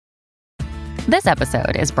This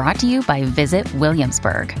episode is brought to you by Visit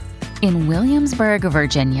Williamsburg. In Williamsburg,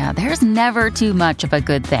 Virginia, there's never too much of a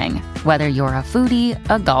good thing. Whether you're a foodie,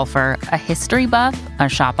 a golfer, a history buff, a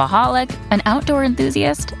shopaholic, an outdoor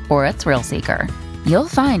enthusiast, or a thrill seeker, you'll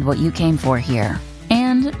find what you came for here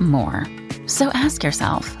and more. So ask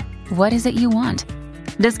yourself, what is it you want?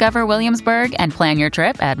 Discover Williamsburg and plan your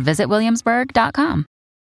trip at visitwilliamsburg.com.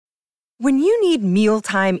 When you need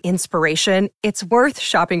mealtime inspiration, it's worth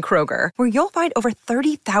shopping Kroger, where you'll find over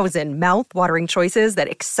 30,000 mouth-watering choices that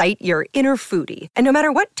excite your inner foodie. And no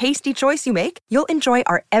matter what tasty choice you make, you'll enjoy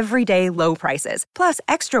our everyday low prices, plus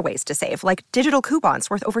extra ways to save, like digital coupons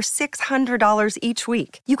worth over $600 each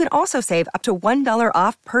week. You can also save up to $1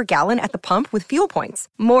 off per gallon at the pump with fuel points.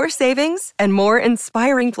 More savings and more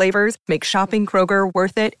inspiring flavors make shopping Kroger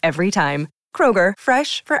worth it every time. Kroger,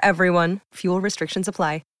 fresh for everyone. Fuel restrictions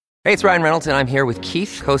apply. Hey, it's Ryan Reynolds, and I'm here with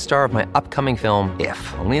Keith, co-star of my upcoming film,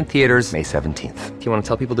 If, only in theaters May 17th. Do you want to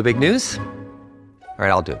tell people the big news? All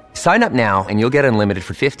right, I'll do it. Sign up now and you'll get unlimited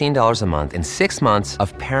for $15 a month and 6 months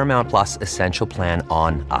of Paramount Plus Essential Plan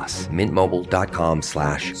on us.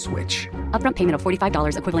 MintMobile.com/switch. Upfront payment of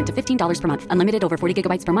 $45 equivalent to $15 per month. Unlimited over 40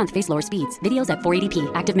 gigabytes per month. Face lower speeds. Videos at 480p.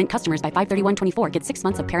 Active Mint customers by 531.24 get 6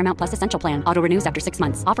 months of Paramount Plus Essential Plan. Auto renews after 6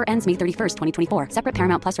 months. Offer ends May 31st, 2024. Separate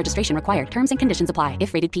Paramount Plus registration required. Terms and conditions apply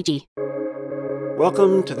if rated PG.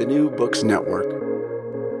 Welcome to the New Books Network.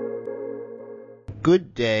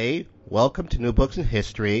 Good day. Welcome to New Books in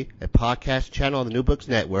History, a podcast channel on the New Books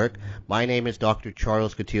Network. My name is Dr.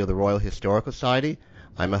 Charles Coutinho of the Royal Historical Society.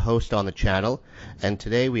 I'm a host on the channel, and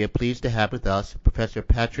today we are pleased to have with us Professor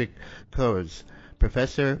Patrick Kurz.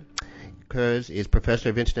 Professor Kurz is Professor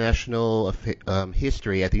of International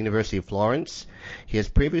History at the University of Florence. He has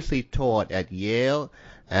previously taught at Yale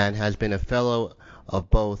and has been a fellow of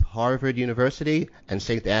both Harvard University and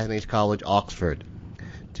St. Anthony's College, Oxford.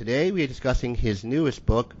 Today we are discussing his newest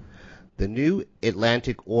book, The New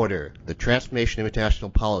Atlantic Order, The Transformation of International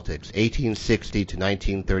Politics, 1860 to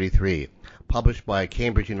 1933, published by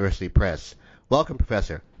Cambridge University Press. Welcome,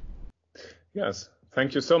 Professor. Yes,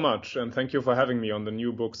 thank you so much, and thank you for having me on the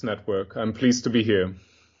New Books Network. I'm pleased to be here.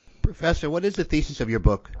 Professor, what is the thesis of your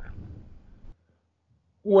book?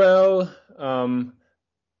 Well,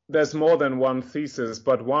 there's more than one thesis,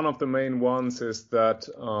 but one of the main ones is that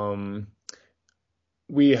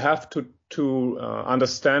we have to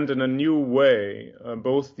understand in a new way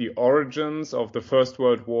both the origins of the First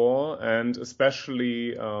World War and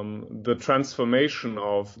especially the transformation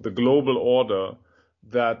of the global order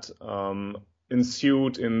that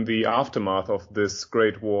ensued in the aftermath of this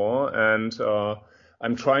great war. And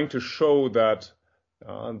I'm trying to show that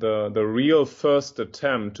the real first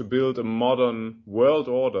attempt to build a modern world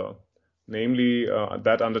order, namely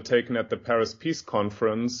that undertaken at the Paris Peace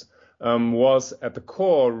Conference, was at the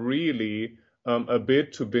core really a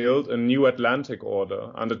bid to build a new Atlantic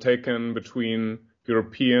order undertaken between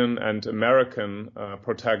European and American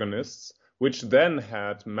protagonists, which then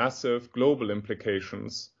had massive global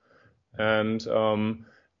implications. And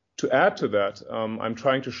to add to that, I'm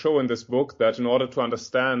trying to show in this book that in order to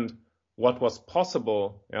understand what was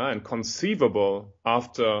possible and conceivable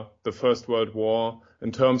after the First World War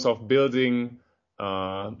in terms of building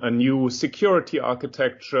a new security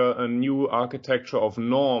architecture, a new architecture of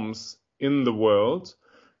norms in the world,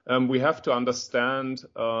 we have to understand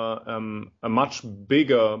a much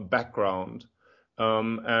bigger background.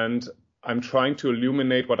 And I'm trying to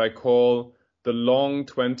illuminate what I call the long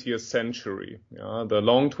 20th century, the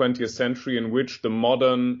long 20th century in which the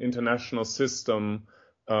modern international system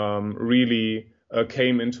really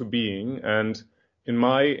came into being. And in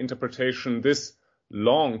my interpretation, this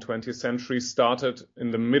long 20th century started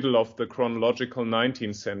in the middle of the chronological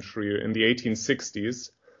 19th century in the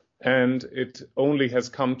 1860s, and it only has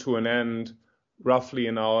come to an end roughly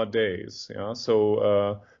in our days.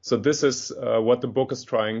 So this is what the book is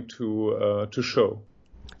trying to show.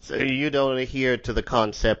 So you don't adhere to the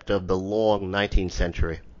concept of the long 19th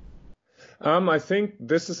century? I think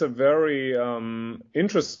this is a very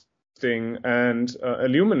interesting and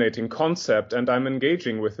illuminating concept, and I'm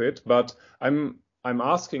engaging with it, but I'm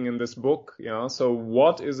asking in this book, so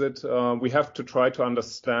what is it we have to try to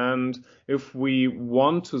understand if we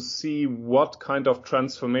want to see what kind of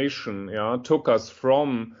transformation took us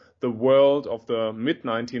from the world of the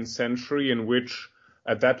mid-19th century, in which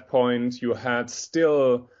at that point you had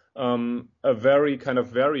still a very kind of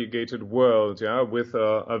variegated world, with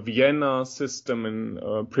a Vienna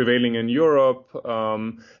system prevailing in Europe,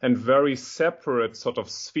 and very separate sort of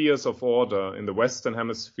spheres of order in the Western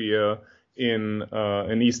Hemisphere,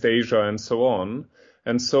 in East Asia and so on.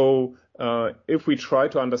 And so if we try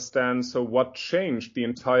to understand, so what changed the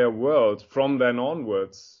entire world from then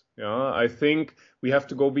onwards, I think we have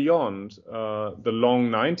to go beyond the long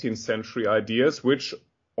 19th century ideas, which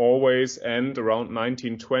always end around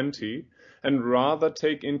 1920, and rather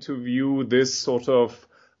take into view this sort of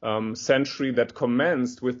century that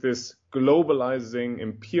commenced with this globalizing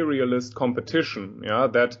imperialist competition,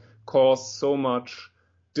 that caused so much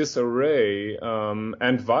disarray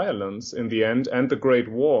and violence in the end, and the great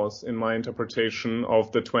wars, in my interpretation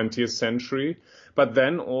of the 20th century. But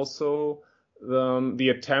then also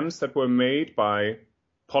the attempts that were made by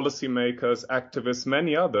policymakers, activists,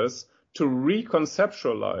 many others, to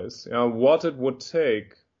reconceptualize what it would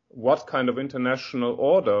take, what kind of international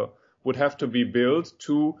order would have to be built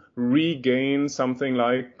to regain something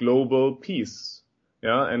like global peace,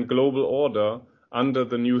 and global order under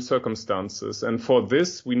the new circumstances. And for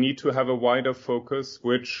this, we need to have a wider focus,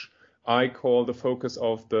 which I call the focus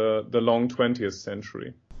of the long 20th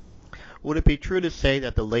century. Would it be true to say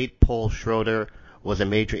that the late Paul Schroeder was a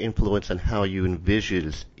major influence on how you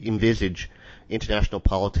envisage international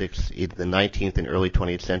politics in the 19th and early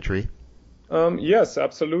 20th century? Yes,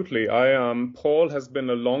 absolutely. Paul has been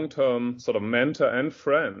a long-term sort of mentor and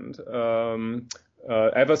friend.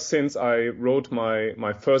 Ever since I wrote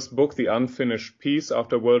my first book, The Unfinished Peace,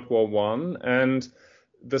 after World War I. And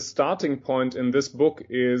the starting point in this book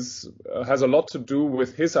has a lot to do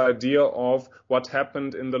with his idea of what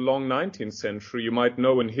happened in the long 19th century. You might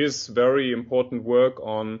know in his very important work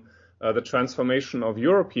on the transformation of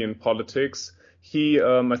European politics, he,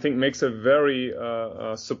 I think, makes a very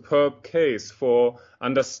superb case for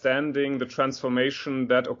understanding the transformation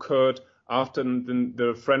that occurred after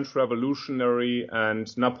the French Revolutionary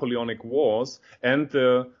and Napoleonic Wars, and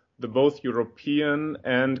the both European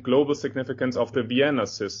and global significance of the Vienna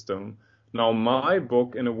system. Now, my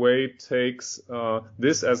book, in a way, takes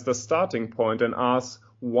this as the starting point and asks,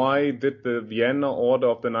 why did the Vienna order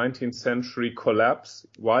of the 19th century collapse?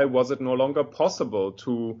 Why was it no longer possible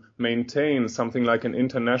to maintain something like an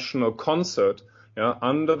international concert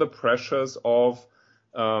under the pressures of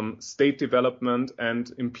state development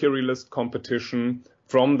and imperialist competition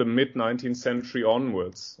from the mid 19th century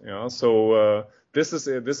onwards? So this is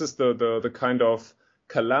the kind of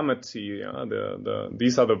calamity.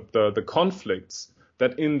 These are the conflicts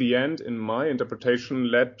that in the end, in my interpretation,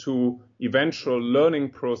 led to eventual learning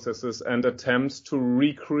processes and attempts to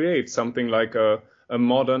recreate something like a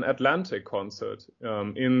modern Atlantic concert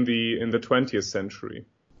in the 20th century.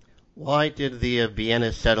 Why did the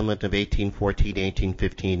Vienna settlement of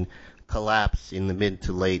 1814-1815 collapse in the mid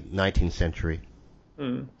to late 19th century?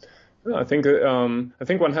 I think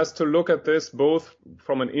one has to look at this both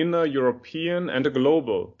from an inner European and a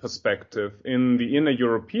global perspective. In the inner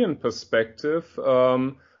European perspective,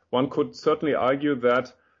 one could certainly argue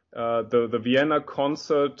that the Vienna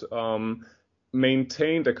concert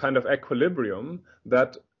maintained a kind of equilibrium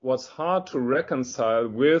that was hard to reconcile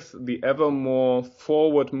with the ever more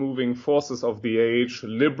forward-moving forces of the age,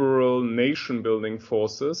 liberal nation-building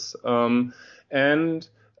forces, and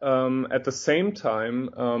at the same time,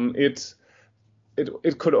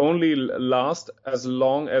 it could only last as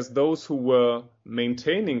long as those who were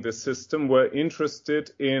maintaining the system were interested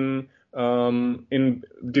in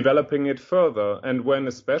developing it further. And when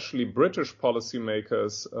especially British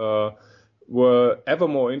policymakers were ever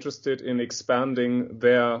more interested in expanding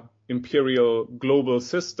their imperial global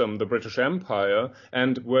system, the British Empire,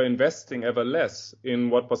 and were investing ever less in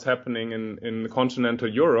what was happening in continental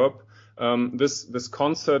Europe, this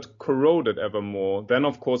concert corroded ever more. Then,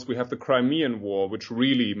 of course, we have the Crimean War, which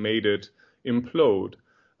really made it implode.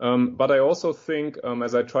 But I also think,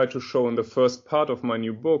 as I try to show in the first part of my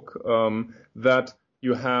new book, that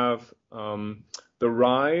you have the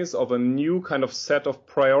rise of a new kind of set of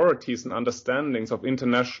priorities and understandings of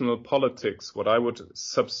international politics, what I would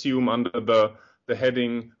subsume under the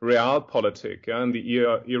heading Realpolitik, in the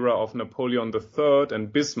era of Napoleon III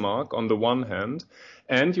and Bismarck on the one hand,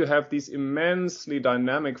 and you have these immensely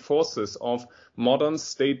dynamic forces of modern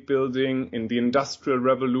state building in the Industrial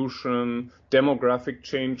Revolution, demographic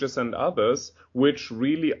changes and others, which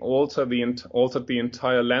really altered the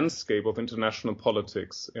entire landscape of international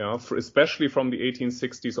politics, especially from the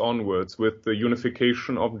 1860s onwards, with the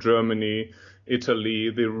unification of Germany, Italy,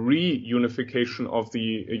 the reunification of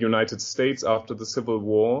the United States after the Civil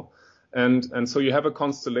War. And so you have a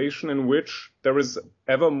constellation in which there is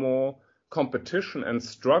ever more competition and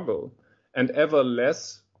struggle and ever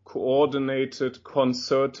less coordinated,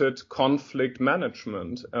 concerted conflict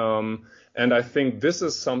management. And I think this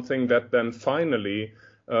is something that then finally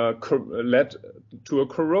led to a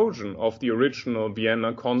corrosion of the original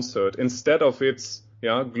Vienna concert. Instead of its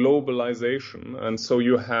globalization. And so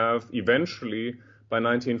you have eventually, by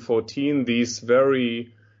 1914, these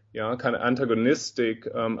very kind of antagonistic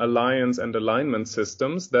alliance and alignment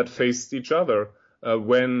systems that faced each other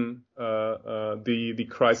when the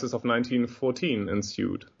crisis of 1914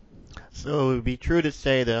 ensued. So it would be true to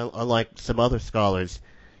say that, unlike some other scholars,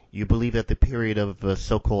 you believe that the period of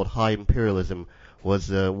so-called high imperialism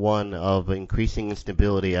was one of increasing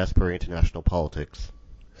instability as per international politics.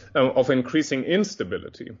 Of increasing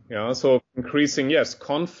instability, so increasing, yes,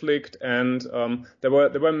 conflict, and there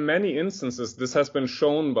were many instances. This has been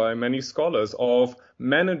shown by many scholars of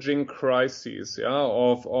managing crises,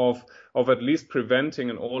 of at least preventing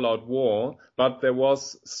an all-out war. But there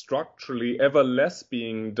was structurally ever less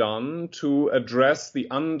being done to address the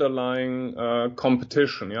underlying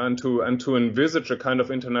competition, and to envisage a kind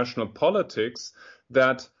of international politics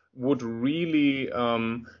that would really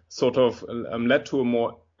led to a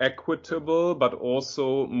more equitable but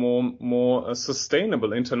also more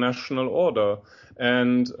sustainable international order.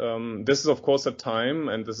 And this is of course a time,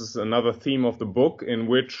 and this is another theme of the book, in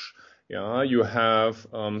which you have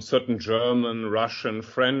certain German, Russian,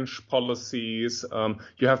 French policies.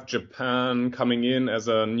 You have Japan coming in as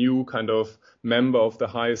a new kind of member of the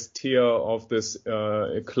highest tier of this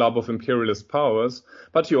club of imperialist powers.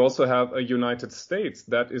 But you also have a United States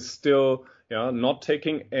that is still not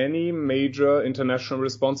taking any major international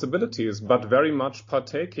responsibilities, but very much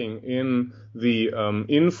partaking in the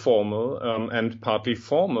informal and partly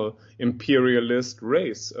formal imperialist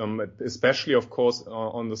race, especially, of course,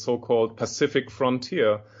 on the so-called Pacific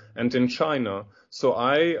frontier and in China. So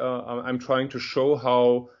I'm trying to show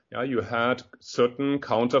how you had certain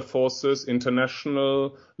counterforces,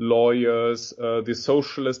 international lawyers, the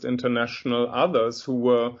Socialist International, others who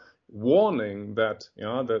were warning that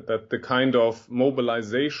that the kind of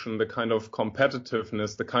mobilization, the kind of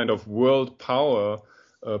competitiveness, the kind of world power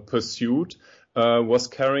pursuit was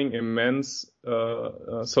carrying immense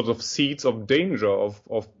sort of seeds of danger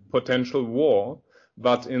of potential war.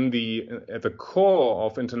 But at the core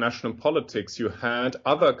of international politics, you had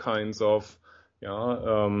other kinds of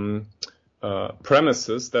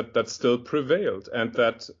premises that still prevailed, and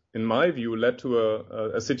that, in my view, led to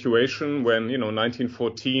a situation when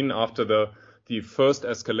 1914, after the first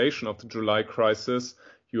escalation of the July crisis,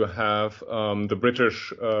 you have the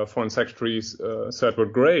British Foreign Secretary Sir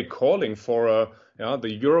Edward Grey calling for the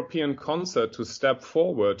European concert to step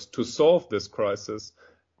forward to solve this crisis.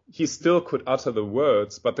 He still could utter the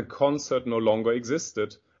words, but the concert no longer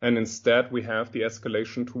existed. And instead, we have the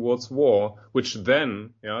escalation towards war, which then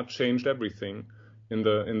changed everything in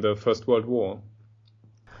the First World War.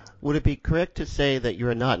 Would it be correct to say that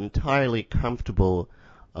you're not entirely comfortable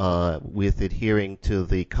with adhering to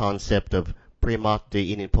the concept of primat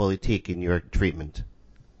de innenpolitik in your treatment?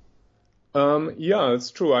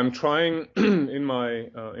 It's true. I'm trying in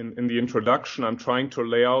the introduction, I'm trying to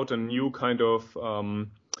lay out a new kind of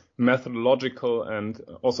methodological and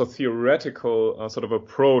also theoretical sort of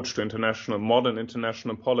approach to modern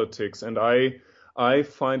international politics. And I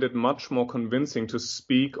find it much more convincing to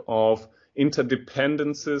speak of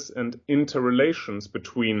interdependencies and interrelations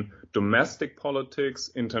between domestic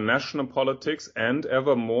politics, international politics, and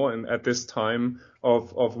ever more, at this time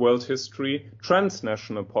of world history,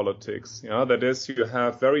 transnational politics. That is, you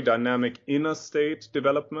have very dynamic inner state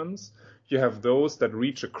developments. You have those that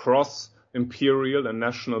reach across imperial and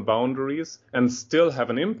national boundaries and still have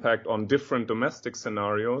an impact on different domestic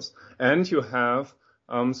scenarios. And you have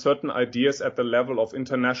certain ideas at the level of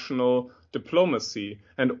international diplomacy.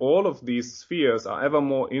 And all of these spheres are ever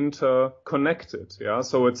more interconnected.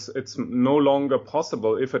 So it's no longer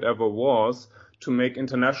possible, if it ever was, to make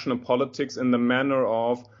international politics in the manner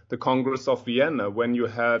of the Congress of Vienna, when you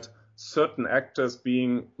had certain actors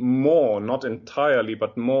being more, not entirely,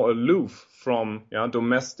 but more aloof from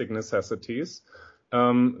domestic necessities.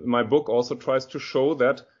 My book also tries to show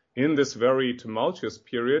that in this very tumultuous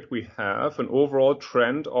period, we have an overall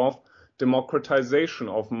trend of democratization,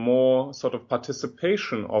 of more sort of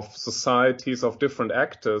participation of societies, of different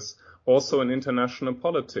actors, also in international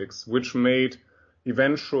politics, which made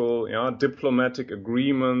eventual diplomatic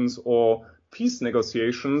agreements or peace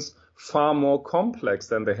negotiations far more complex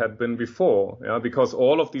than they had been before, because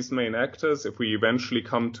all of these main actors, if we eventually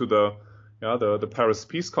come to the Paris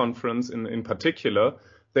Peace Conference in particular,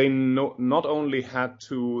 they not only had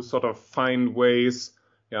to sort of find ways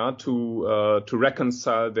to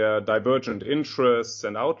reconcile their divergent interests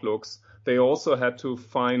and outlooks, they also had to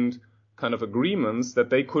find kind of agreements that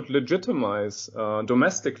they could legitimize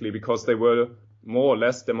domestically, because they were more or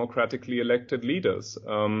less democratically elected leaders.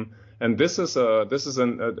 And this is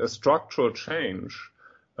a structural change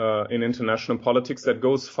in international politics that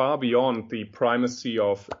goes far beyond the primacy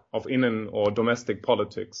of in or domestic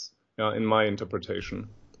politics, in my interpretation.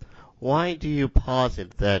 Why do you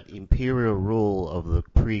posit that imperial rule of the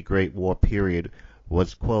pre-Great War period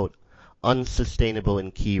was, quote, unsustainable in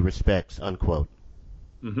key respects, unquote?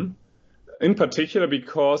 Mm-hmm. In particular,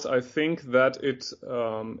 because I think that it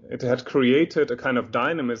had created a kind of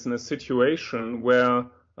dynamism in a situation where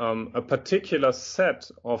a particular set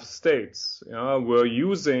of states were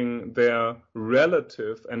using their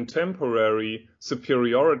relative and temporary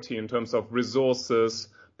superiority in terms of resources,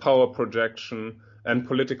 power projection, and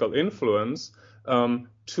political influence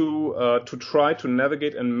to try to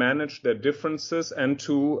navigate and manage their differences and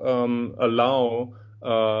to allow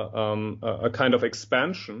a kind of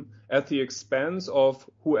expansion at the expense of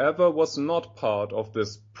whoever was not part of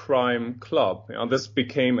this prime club. This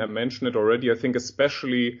became, I mentioned it already, I think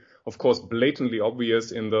especially, of course, blatantly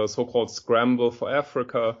obvious in the so-called scramble for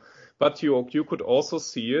Africa. But you could also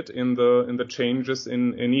see it in the changes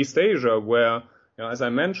in East Asia, where, as I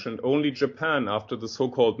mentioned, only Japan, after the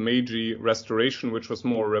so-called Meiji Restoration, which was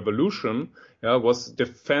more a revolution, was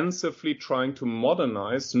defensively trying to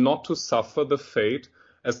modernize, not to suffer the fate,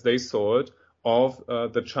 as they saw it, of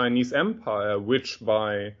the Chinese Empire, which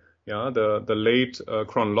by the late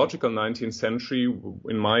chronological 19th century,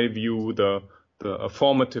 in my view, the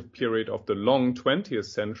formative period of the long 20th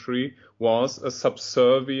century, was a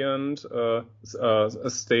subservient a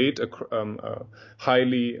state,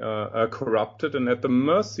 highly corrupted and at the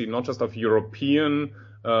mercy not just of European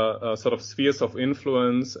sort of spheres of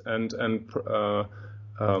influence and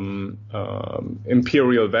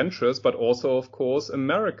imperial ventures, but also, of course,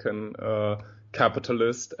 American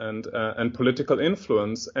capitalist and political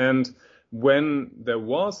influence. And when there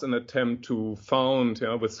was an attempt to found,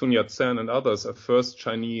 with Sun Yat-sen and others, a first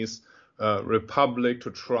Chinese republic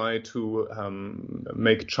to try to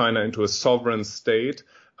make China into a sovereign state,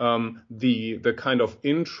 the kind of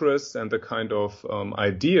interests and the kind of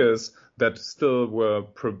ideas that still were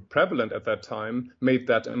prevalent at that time made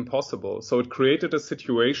that impossible. So it created a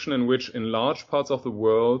situation in which, in large parts of the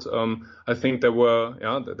world, I think there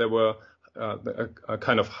were a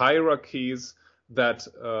kind of hierarchies that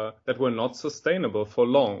were not sustainable for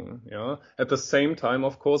long. At the same time,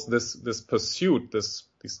 of course, this pursuit, this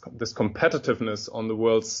competitiveness on the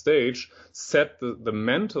world stage set the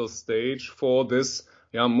mental stage for this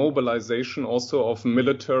mobilization also of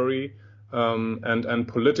military and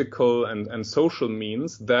political and social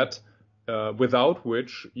means that without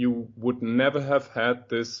which you would never have had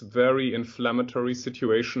this very inflammatory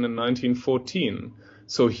situation in 1914.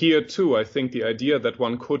 So here too, I think the idea that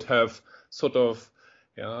one could have sort of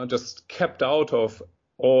just kept out of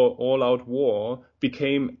all-out war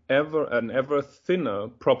became an ever thinner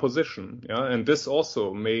proposition. And this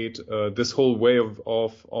also made this whole way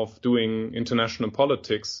of doing international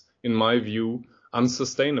politics, in my view,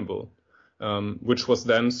 unsustainable, which was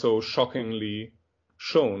then so shockingly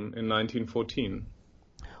shown in 1914.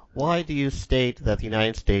 Why do you state that the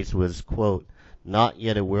United States was, quote, not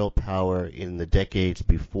yet a world power in the decades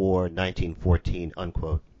before 1914,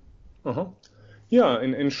 unquote? Yeah,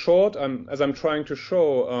 in short, as I'm trying to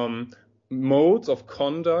show, modes of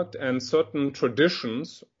conduct and certain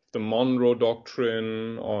traditions, the Monroe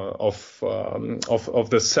Doctrine, of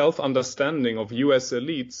the self-understanding of U.S.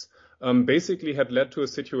 elites, basically had led to a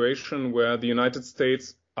situation where the United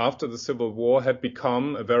States, after the Civil War, had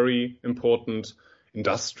become a very important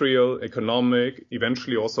industrial, economic,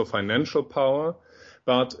 eventually also financial power.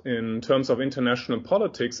 But in terms of international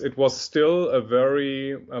politics, it was still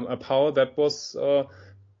a power that was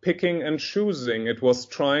picking and choosing. It was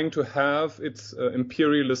trying to have its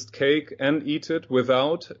imperialist cake and eat it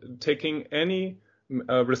without taking any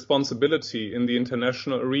responsibility in the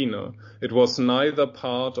international arena. It was neither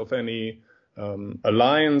part of any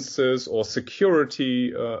alliances or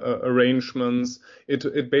security arrangements.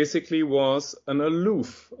 It basically was an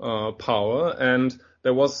aloof power, and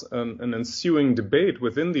there was an ensuing debate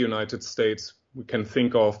within the United States. We can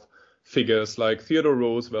think of figures like Theodore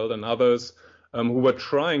Roosevelt and others who were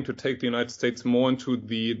trying to take the United States more into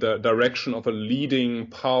the direction of a leading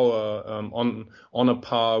power on a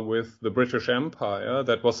par with the British Empire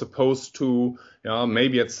that was supposed to,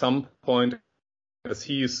 maybe at some point, as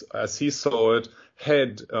he saw it,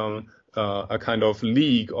 head a kind of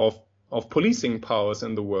league of policing powers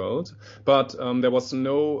in the world. But there was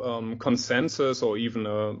no consensus or even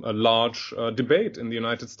a large debate in the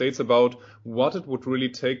United States about what it would really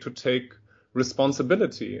take to take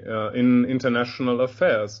responsibility in international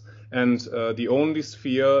affairs. And the only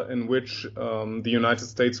sphere in which the United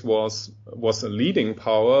States was a leading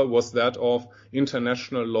power was that of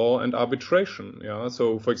international law and arbitration. Yeah.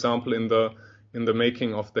 So, for example, in the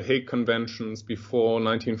making of the Hague Conventions before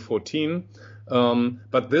 1914.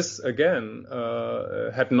 But this, again,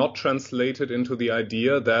 had not translated into the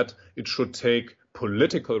idea that it should take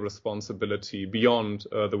political responsibility beyond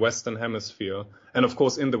the Western Hemisphere. And of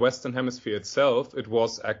course, in the Western Hemisphere itself, it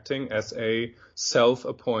was acting as a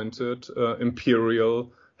self-appointed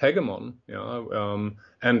imperial hegemon,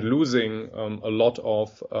 and losing a lot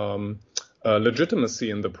of legitimacy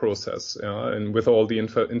in the process, and with all the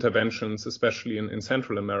interventions, especially in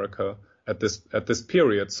Central America at this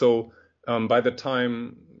period. So by the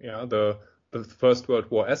time the First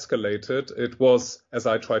World War escalated, it was, as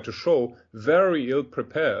I tried to show, very ill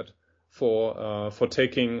prepared for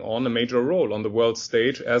taking on a major role on the world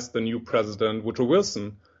stage, as the new president Woodrow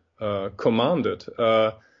Wilson commanded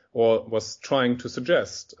or was trying to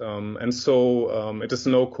suggest. And so it is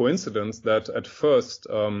no coincidence that at first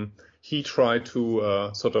he tried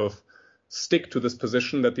to sort of stick to this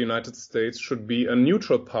position that the United States should be a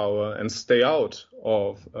neutral power and stay out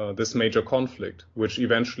of this major conflict, which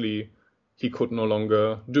eventually he could no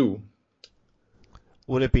longer do.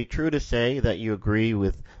 Would it be true to say that you agree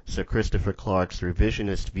with Sir Christopher Clark's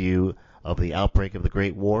revisionist view of the outbreak of the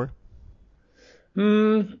Great War?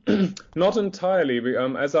 Not entirely.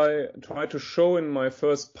 As I tried to show in my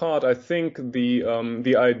first part, I think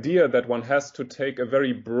the idea that one has to take a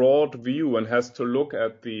very broad view and has to look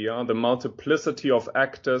at the multiplicity of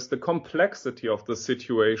actors, the complexity of the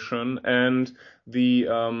situation, and the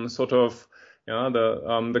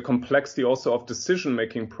the complexity also of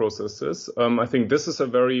decision-making processes. I think this is a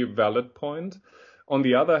very valid point. On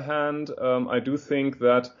the other hand, I do think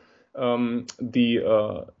that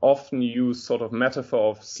the often used sort of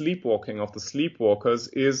metaphor of sleepwalking, of the sleepwalkers,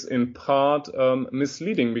 is in part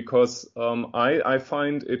misleading, because I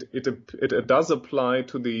find it does apply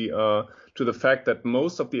to the fact that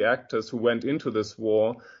most of the actors who went into this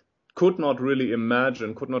war could not really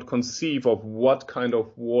imagine, could not conceive of what kind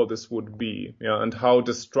of war this would be, and how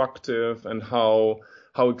destructive and how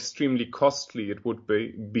extremely costly it would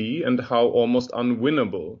be, and how almost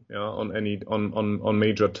unwinnable, on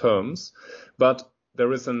major terms. But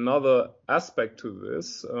there is another aspect to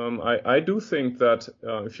this. I do think that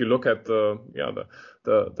if you look at the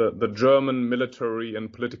German military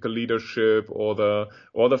and political leadership, or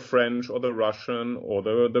the French, or the Russian, or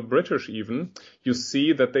the British even, you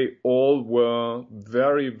see that they all were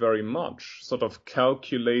very, very much sort of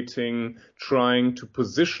calculating, trying to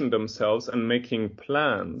position themselves and making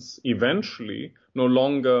plans, eventually no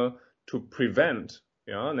longer to prevent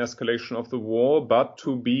an escalation of the war, but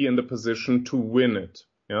to be in the position to win it.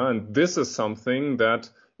 And this is something that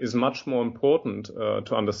is much more important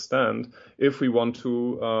to understand if we want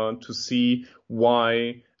to see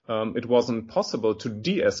why it wasn't possible to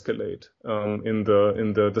de-escalate in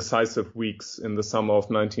the decisive weeks in the summer of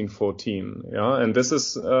 1914. And this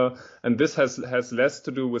is and this has less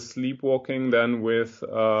to do with sleepwalking than with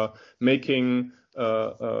making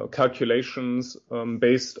calculations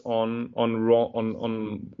based on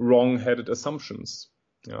wrong-headed assumptions.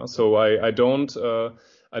 So I don't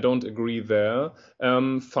agree there.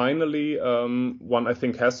 Finally, one I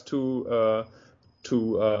think has to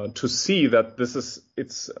see that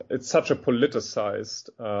it's such a politicized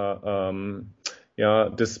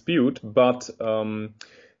dispute, but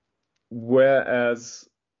whereas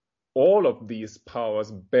all of these powers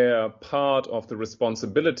bear part of the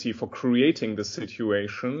responsibility for creating the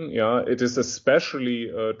situation, it is especially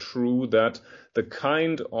true that the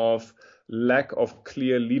kind of lack of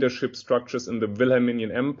clear leadership structures in the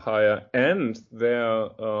Wilhelminian Empire and their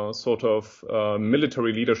sort of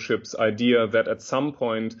military leadership's idea that at some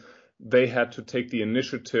point they had to take the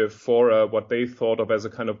initiative for what they thought of as a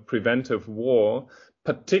kind of preventive war,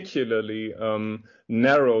 particularly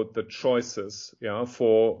narrowed the choices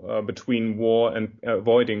for between war and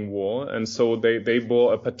avoiding war, and so they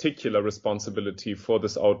bore a particular responsibility for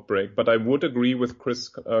this outbreak. But I would agree with Chris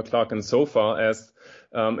Clark insofar as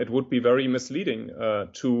it would be very misleading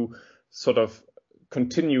to sort of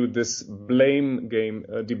continue this blame game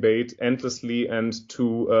debate endlessly and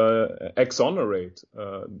to exonerate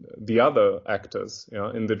the other actors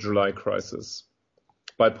in the July crisis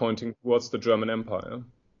by pointing towards the German Empire.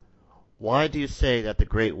 Why do you say that the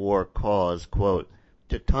Great War caused, quote,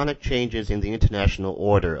 tectonic changes in the international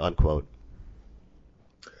order, unquote?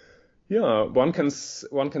 Yeah, one can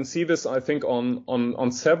see this, I think,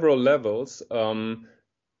 on several levels.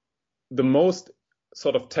 The most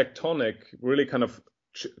sort of tectonic, really kind of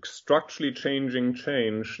structurally changing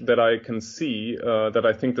change that I can see, that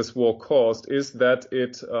I think this war caused, is that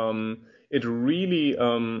it really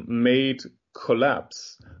made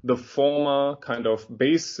collapse the former kind of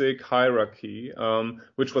basic hierarchy,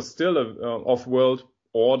 which was still of world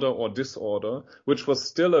order or disorder, which was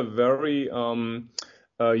still a very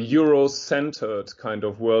Euro-centered kind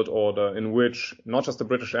of world order, in which not just the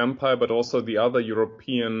British Empire but also the other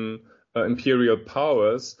European imperial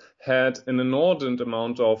powers had an inordinate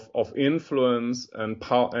amount of influence and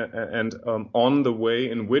power and on the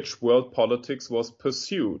way in which world politics was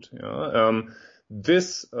pursued.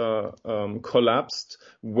 This collapsed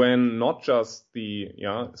when not just the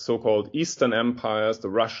so-called Eastern empires, the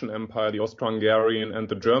Russian Empire, the Austro-Hungarian and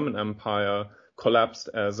the German Empire collapsed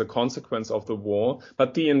as a consequence of the war,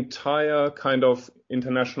 but the entire kind of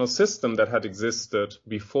international system that had existed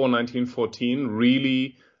before 1914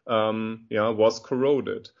 really was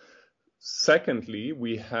corroded. Secondly,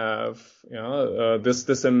 we have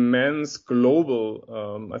this immense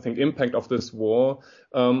global, I think, impact of this war,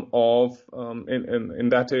 in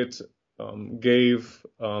that it gave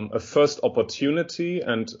a first opportunity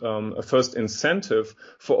and a first incentive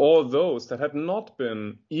for all those that had not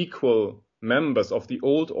been equal members of the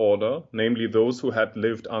old order, namely those who had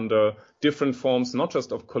lived under different forms, not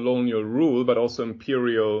just of colonial rule, but also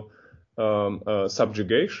imperial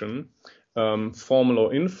subjugation, formal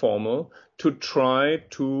or informal, to try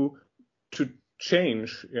to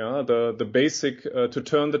change the basic, to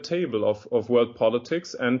turn the table of world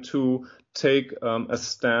politics and to take a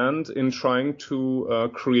stand in trying to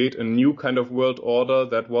create a new kind of world order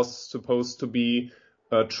that was supposed to be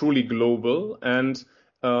truly global and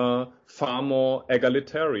far more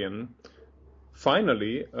egalitarian.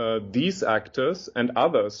 Finally, these actors and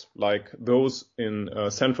others, like those in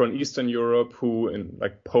Central and Eastern Europe, who in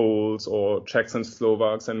like Poles or Czechs and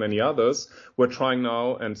Slovaks and many others, were trying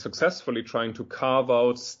now and successfully trying to carve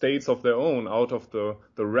out states of their own out of the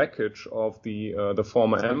wreckage of the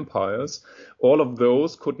former empires. All of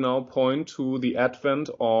those could now point to the advent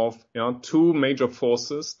of two major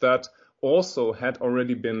forces that also had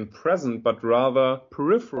already been present, but rather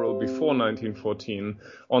peripheral before 1914.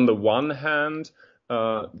 On the one hand,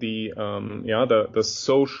 the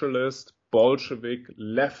socialist, Bolshevik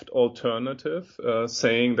left alternative,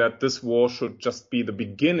 saying that this war should just be the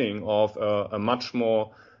beginning of a much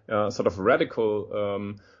more sort of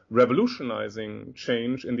radical revolutionizing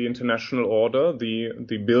change in the international order,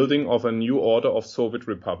 the building of a new order of Soviet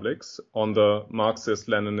republics on the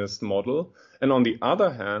Marxist-Leninist model. And on the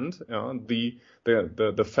other hand,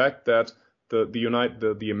 the fact that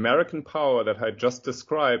the American power that I just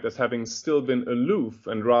described as having still been aloof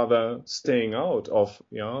and rather staying out of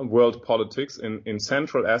world politics in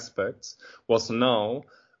central aspects was now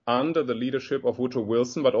under the leadership of Woodrow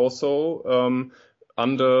Wilson, but also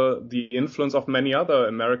under the influence of many other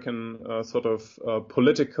American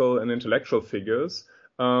political and intellectual figures,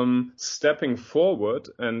 stepping forward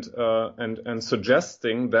and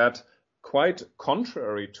suggesting that, quite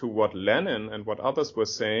contrary to what Lenin and what others were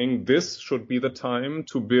saying, this should be the time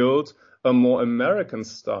to build a more American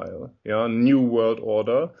style, new world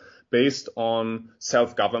order based on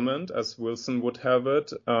self-government, as Wilson would have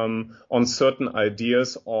it, on certain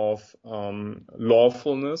ideas of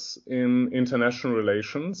lawfulness in international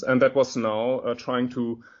relations. And that was now trying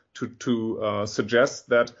to suggest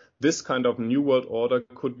that this kind of new world order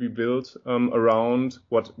could be built around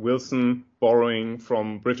what Wilson, borrowing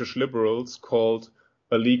from British liberals, called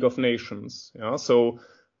a League of Nations. So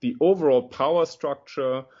the overall power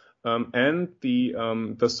structure and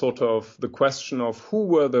the sort of the question of who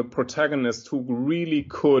were the protagonists who really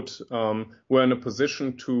were in a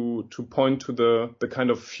position to point to the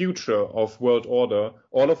kind of future of world order,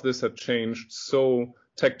 all of this had changed so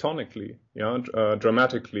tectonically,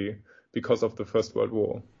 dramatically, because of the First World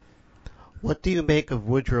War. What do you make of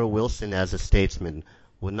Woodrow Wilson as a statesman?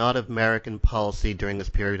 Would not American policy during this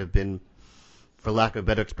period have been, for lack of a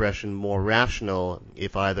better expression, more rational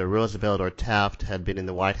if either Roosevelt or Taft had been in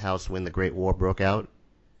the White House when the Great War broke out?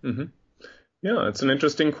 Mm-hmm. Yeah, it's an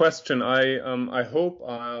interesting question. I hope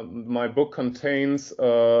my book contains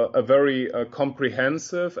a very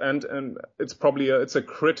comprehensive and it's probably it's a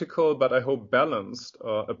critical but I hope balanced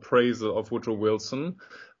appraisal of Woodrow Wilson.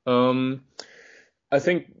 I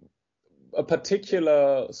think a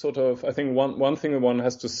particular I think one thing one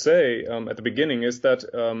has to say at the beginning is that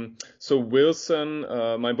so Wilson,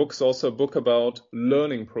 my book is also a book about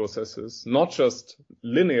learning processes, not just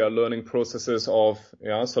linear learning processes of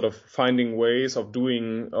finding ways of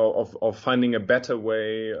doing of finding a better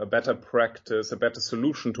way, a better practice, a better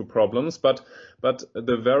solution to problems, but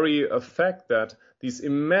the very fact that these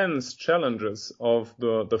immense challenges of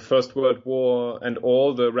the First World War and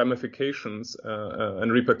all the ramifications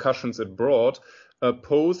and repercussions it brought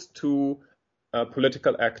posed to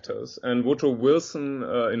political actors. And Woodrow Wilson,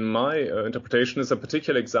 in my interpretation, is a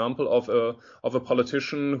particular example of a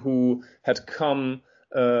politician who had come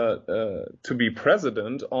to be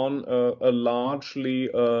president on a largely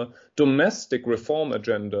domestic reform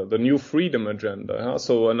agenda, the New Freedom agenda.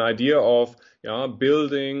 So an idea of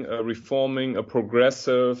building, reforming a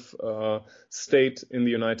progressive state in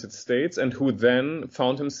the United States, and who then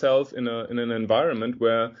found himself in an environment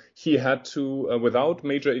where he had to, without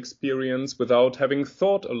major experience, without having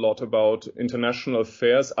thought a lot about international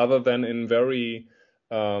affairs, other than in very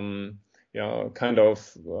kind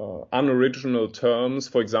of unoriginal terms.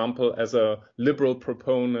 For example, as a liberal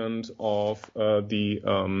proponent of the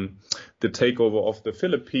takeover of the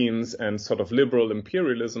Philippines and sort of liberal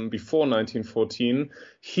imperialism before 1914,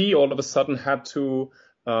 he all of a sudden had to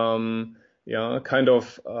kind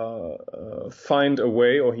of find a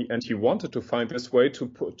way, he wanted to find this way to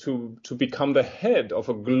become the head of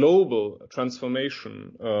a global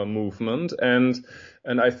transformation movement, and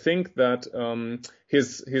I think that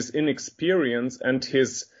his inexperience and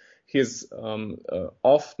his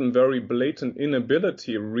often very blatant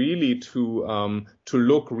inability really to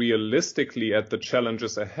look realistically at the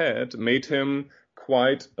challenges ahead made him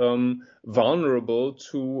quite vulnerable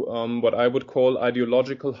to what I would call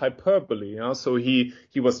ideological hyperbole. So he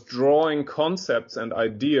was drawing concepts and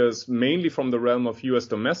ideas mainly from the realm of US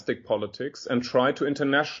domestic politics and tried to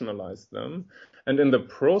internationalize them. And in the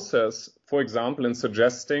process, for example, in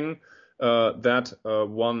suggesting that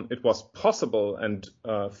it was possible and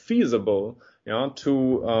feasible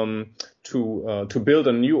to build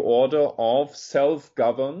a new order of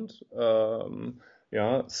self-governed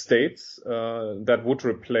states that would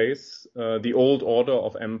replace the old order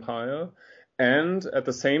of empire, and at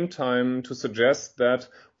the same time to suggest that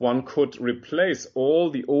one could replace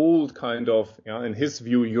all the old kind of, in his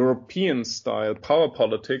view, European style power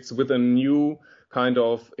politics with a new kind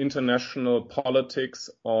of international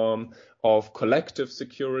politics of collective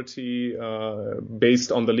security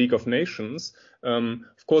based on the League of Nations,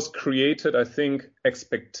 of course created, I think,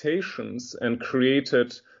 expectations and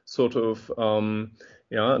created sort of or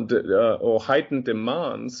heightened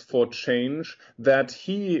demands for change that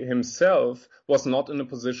he himself was not in a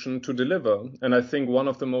position to deliver. And I think one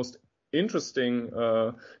of the most interesting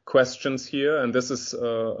questions here, and this is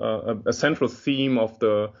a central theme of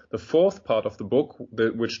the fourth part of the book,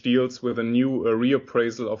 which deals with a new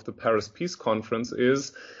reappraisal of the Paris Peace Conference,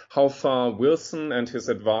 is how far Wilson and his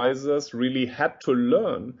advisors really had to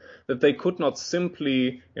learn that they could not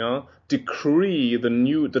simply decree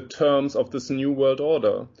the terms of this new world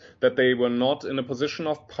order, that they were not in a position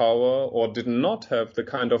of power or did not have the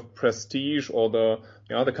kind of prestige or the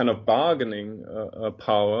kind of bargaining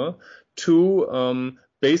power to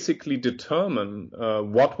basically determine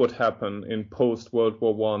what would happen in post-World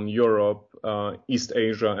War I Europe, East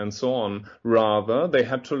Asia, and so on. Rather, they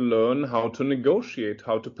had to learn how to negotiate,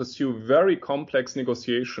 how to pursue very complex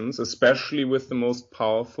negotiations, especially with the most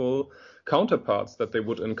powerful counterparts that they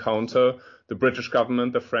would encounter, the British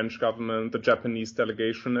government, the French government, the Japanese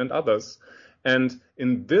delegation, and others. And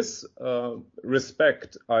in this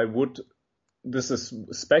respect, this is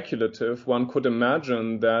speculative, one could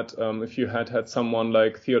imagine that if you had someone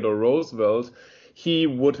like Theodore Roosevelt, he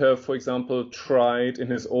would have, for example, tried in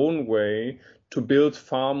his own way to build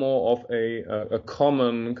far more of a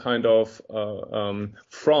common kind of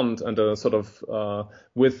front and a sort of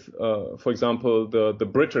with, for example, the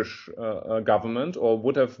British government, or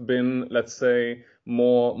would have been, let's say,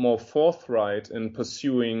 more forthright in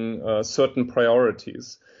pursuing certain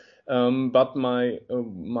priorities. But my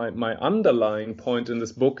underlying point in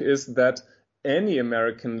this book is that any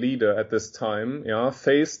American leader at this time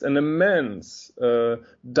faced an immense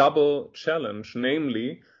double challenge,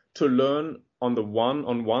 namely to learn on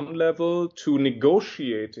one level to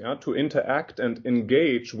negotiate, to interact and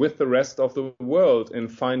engage with the rest of the world in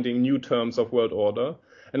finding new terms of world order,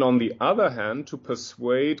 and on the other hand to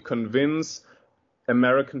persuade, convince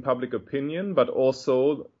American public opinion, but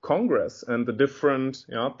also Congress and the different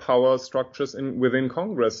power structures within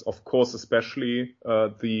Congress, of course, especially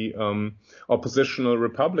the oppositional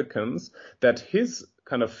Republicans, that his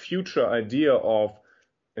kind of future idea of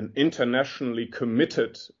an internationally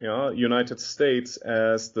committed United States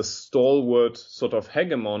as the stalwart sort of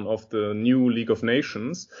hegemon of the new League of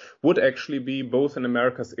Nations would actually be both in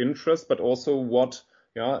America's interest, but also what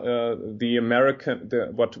what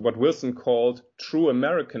Wilson called true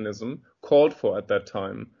Americanism called for at that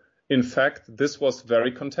time. In fact, this was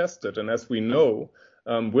very contested, and as we know,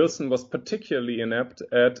 Wilson was particularly inept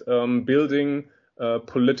at building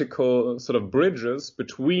political sort of bridges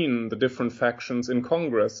between the different factions in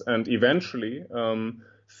Congress, and eventually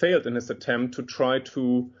failed in his attempt to try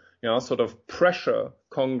to sort of pressure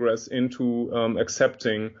Congress into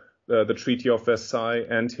accepting the Treaty of Versailles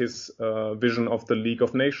and his vision of the League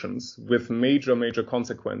of Nations, with major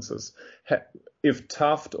consequences. If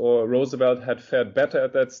Taft or Roosevelt had fared better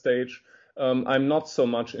at that stage, I'm not so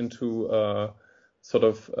much into sort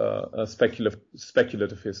of a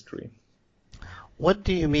speculative history. What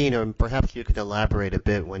do you mean, or perhaps you could elaborate a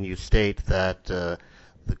bit when you state that the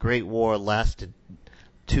Great War lasted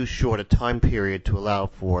too short a time period to allow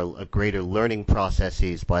for a greater learning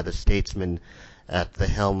processes by the statesmen at the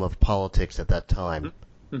helm of politics at that time?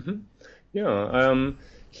 Mm-hmm. Yeah.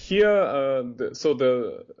 Here,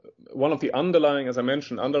 one of the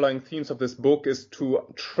underlying themes of this book is to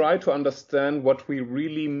try to understand what we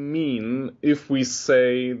really mean if we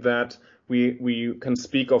say that we can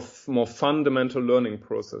speak of more fundamental learning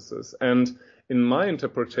processes. And in my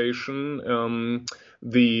interpretation,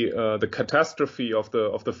 the catastrophe of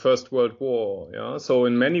the First World War, so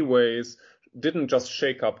in many ways didn't just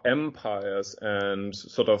shake up empires and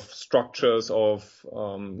sort of structures of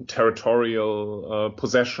territorial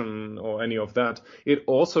possession or any of that. It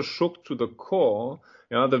also shook to the core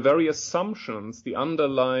the very assumptions, the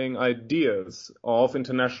underlying ideas of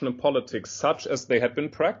international politics, such as they had been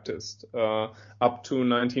practiced up to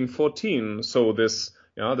 1914. So this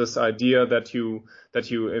idea that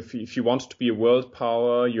if you wanted to be a world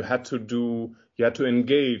power, you had to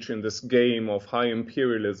engage in this game of high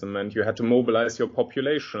imperialism, and you had to mobilize your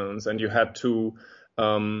populations, and you had to,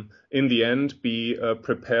 in the end, be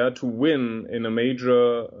prepared to win in a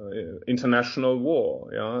major international war,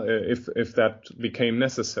 if that became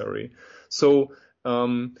necessary. So,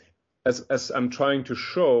 as I'm trying to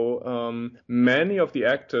show, many of the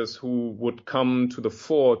actors who would come to the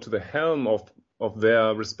fore, to the helm of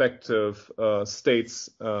their respective states,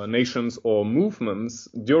 nations, or movements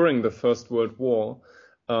during the First World War,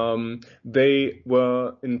 they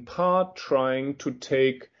were in part trying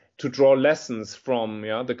to draw lessons from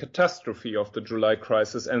the catastrophe of the July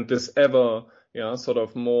crisis and this ever sort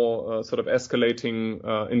of more sort of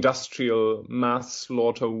escalating industrial mass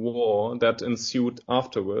slaughter war that ensued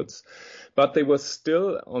afterwards. But they were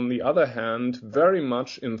still, on the other hand, very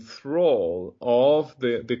much in thrall of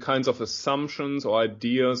the kinds of assumptions or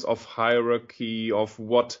ideas of hierarchy, of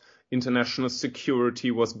what international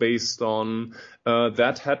security was based on,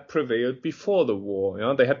 that had prevailed before the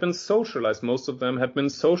war. They had been socialized. Most of them had been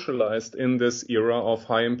socialized in this era of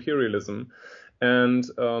high imperialism. And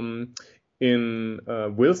in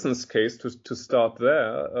Wilson's case, to start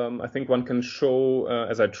there, I think one can show,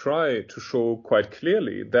 as I try to show quite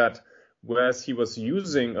clearly, that whereas he was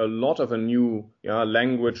using a lot of a new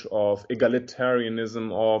language of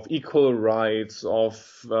egalitarianism, of equal rights, of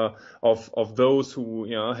those who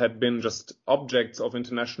had been just objects of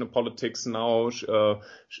international politics now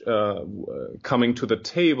coming to the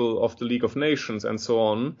table of the League of Nations and so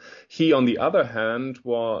on. He, on the other hand,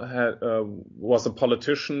 was a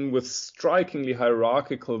politician with strikingly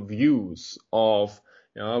hierarchical views of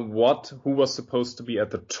who was supposed to be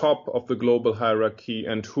at the top of the global hierarchy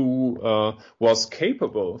and who was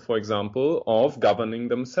capable, for example, of governing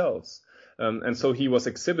themselves. And so he was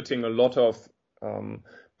exhibiting a lot of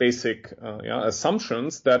basic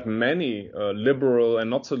assumptions that many liberal and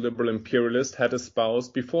not so liberal imperialists had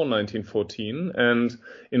espoused before 1914. And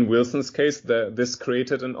in Wilson's case, this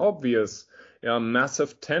created an obvious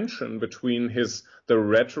massive tension between the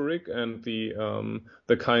rhetoric and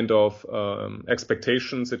the kind of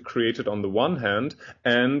expectations it created on the one hand,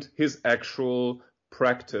 and his actual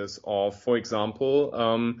practice of, for example,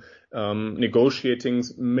 negotiating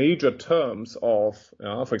major terms of,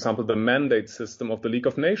 for example, the mandate system of the League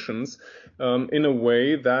of Nations in a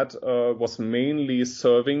way that was mainly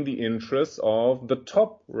serving the interests of the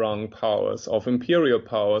top-rung powers, of imperial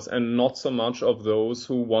powers, and not so much of those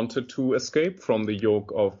who wanted to escape from the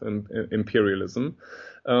yoke of imperialism.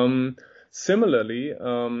 Similarly,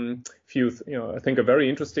 I think a very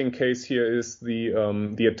interesting case here is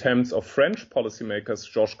the attempts of French policymakers,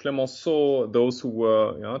 Georges Clemenceau, those who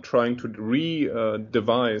were trying to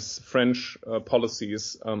devise French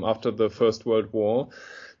policies after the First World War,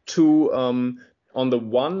 to on the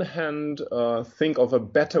one hand think of a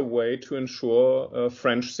better way to ensure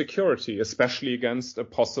French security, especially against a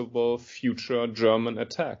possible future German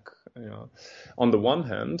attack. on the one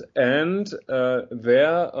hand, and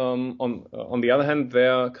they're on the other hand,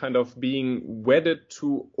 they're kind of being wedded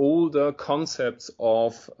to older concepts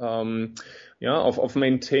of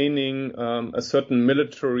maintaining a certain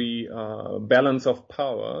military balance of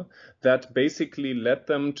power that basically led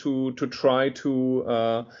them to try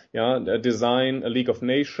to design a League of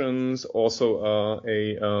Nations, also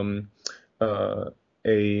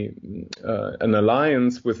an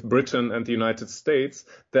alliance with Britain and the United States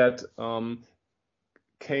that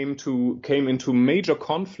came into major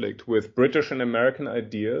conflict with British and American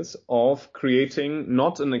ideas of creating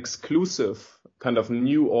not an exclusive kind of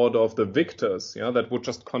new order of the victors, that would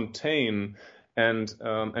just contain and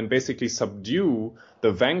basically subdue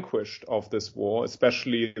the vanquished of this war,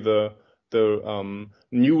 especially the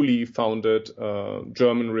newly founded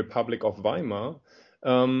German Republic of Weimar,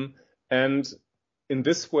 and in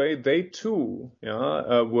this way, they too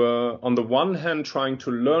were on the one hand trying to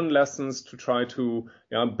learn lessons to try to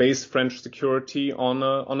base French security on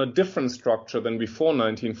a different structure than before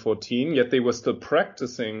 1914. Yet they were still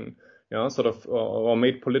practicing or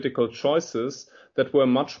made political choices that were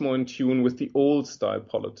much more in tune with the old style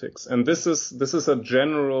politics. And this is a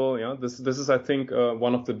general this is I think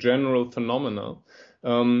one of the general phenomena.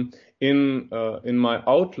 In my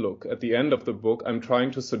outlook at the end of the book, I'm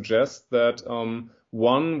trying to suggest that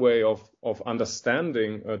one way of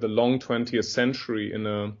understanding the long 20th century in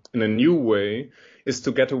a new way is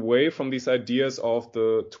to get away from these ideas of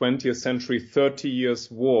the 20th century 30 years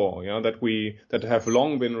war, that have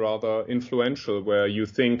long been rather influential, where you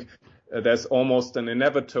think there's almost an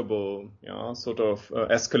inevitable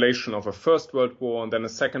escalation of a First World War and then a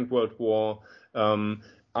Second World War.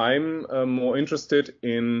 I'm more interested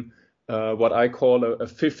in what I call a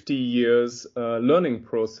 50 years learning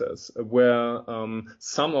process, where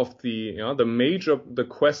some of the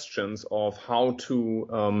questions of how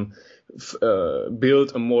to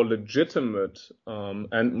build a more legitimate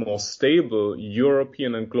and more stable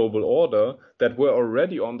European and global order that were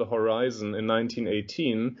already on the horizon in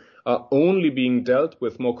 1918 are only being dealt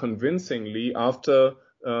with more convincingly after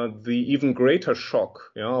the even greater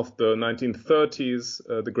shock of the 1930s,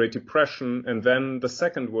 the Great Depression, and then the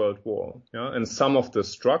Second World War. And some of the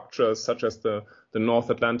structures, such as the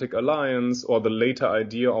North Atlantic Alliance, or the later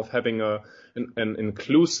idea of having an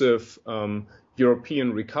inclusive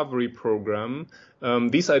European recovery program,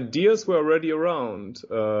 these ideas were already around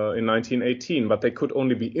in 1918, but they could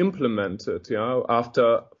only be implemented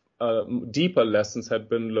after deeper lessons had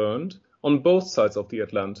been learned on both sides of the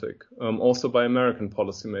Atlantic, also by American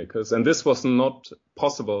policymakers. And this was not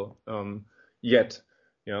possible yet.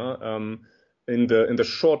 In the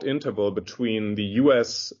short interval between the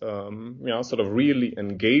U.S. Really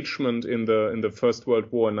engagement in the First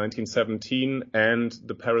World War in 1917 and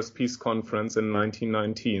the Paris Peace Conference in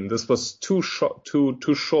 1919, this was too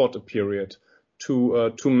short a period,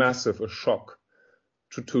 too massive a shock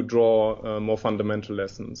to draw more fundamental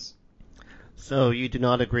lessons. So you do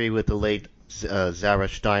not agree with the late Zara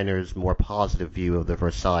Steiner's more positive view of the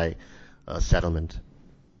Versailles settlement?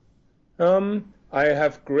 I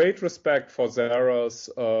have great respect for Zara's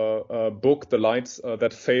book, The Lights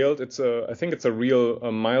That Failed. I think it's a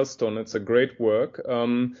real milestone. It's a great work.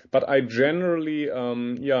 But I generally,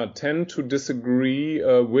 tend to disagree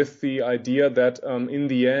with the idea that in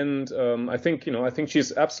the end, I think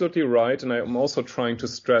she's absolutely right, and I'm also trying to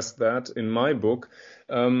stress that in my book,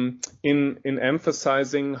 in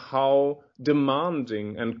emphasizing how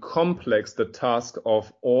demanding and complex the task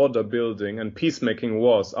of order building and peacemaking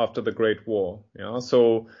was after the Great War.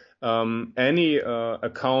 So any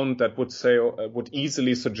account that would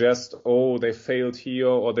easily suggest, oh, they failed here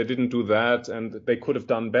or they didn't do that and they could have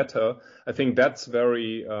done better, I think that's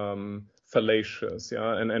very fallacious,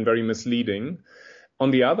 and very misleading. On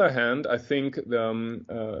the other hand, I think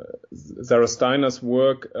Zara Steiner's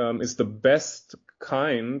work is the best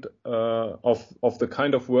kind of the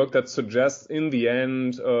kind of work that suggests in the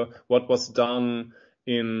end what was done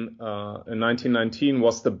in 1919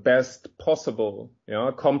 was the best possible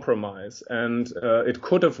compromise, and it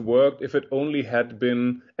could have worked if it only had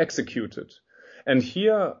been executed. And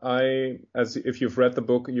here if you've read the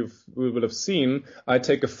book, you will have seen, I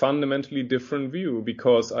take a fundamentally different view,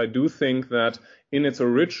 because I do think that in its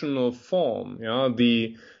original form,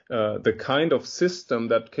 the kind of system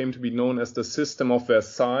that came to be known as the System of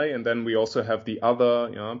Versailles, and then we also have the other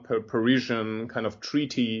Parisian kind of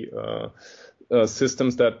treaty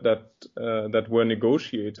systems that were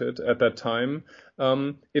negotiated at that time,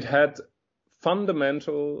 it had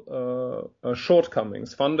fundamental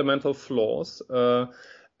shortcomings, fundamental flaws.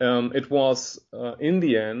 It was in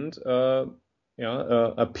the end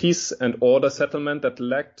a peace and order settlement that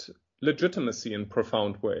lacked legitimacy in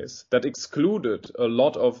profound ways, that excluded a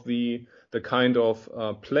lot of the kind of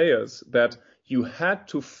players that you had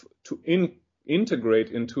to integrate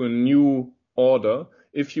into a new order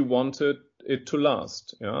if you wanted it to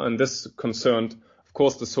last. And this concerned, of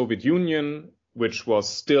course, the Soviet Union, which was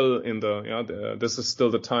still in this is still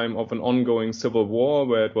the time of an ongoing civil war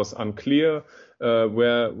where it was unclear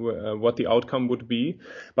what the outcome would be.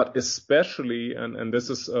 But especially, and this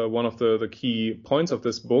is one of the key points of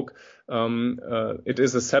this book, it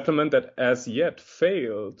is a settlement that as yet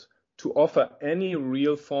failed to offer any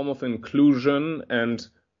real form of inclusion and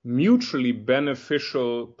mutually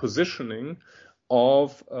beneficial positioning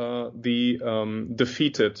of the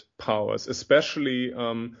defeated powers, especially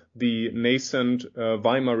the nascent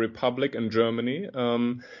Weimar Republic in Germany.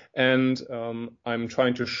 And I'm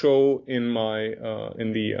trying to show in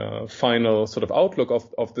the final sort of outlook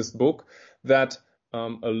of this book that a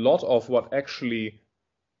lot of what actually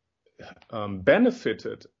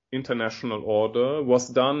benefited international order was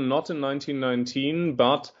done not in 1919,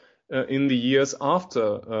 but in the years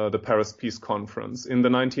after the Paris Peace Conference, in the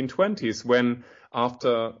 1920s, when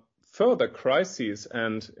after further crises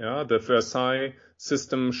and the Versailles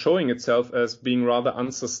system showing itself as being rather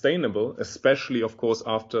unsustainable, especially, of course,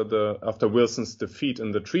 after Wilson's defeat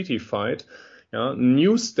in the treaty fight,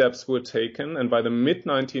 new steps were taken, and by the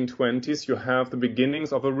mid-1920s, you have the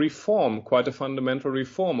beginnings of a reform, quite a fundamental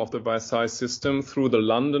reform of the Versailles system through the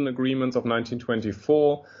London Agreements of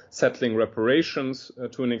 1924, settling reparations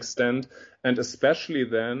to an extent, and especially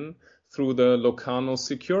then through the Locarno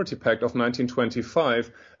Security Pact of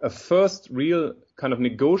 1925, a first real kind of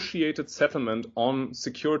negotiated settlement on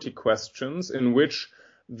security questions in which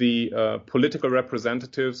the political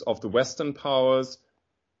representatives of the Western powers,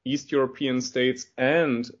 East European states,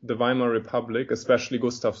 and the Weimar Republic, especially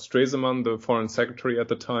Gustav Stresemann, the foreign secretary at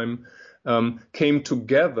the time, came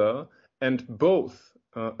together and both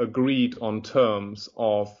agreed on terms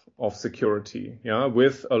of security,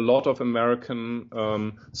 with a lot of American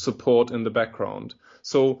support in the background.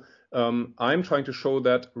 So I'm trying to show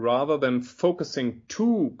that rather than focusing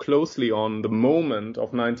too closely on the moment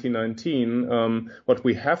of 1919, what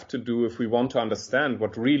we have to do if we want to understand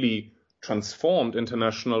what really transformed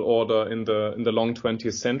international order in the long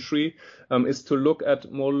 20th century is to look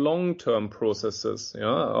at more long-term processes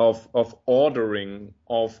of ordering,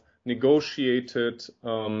 of negotiated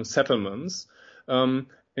settlements,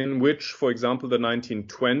 in which, for example, the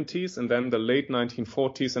 1920s and then the late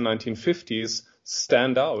 1940s and 1950s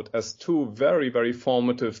stand out as two very, very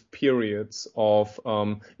formative periods of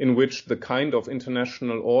in which the kind of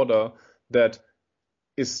international order that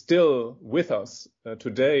is still with us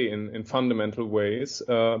today in fundamental ways,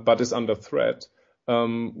 but is under threat,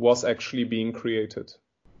 was actually being created.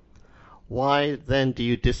 Why then do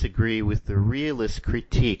you disagree with the realist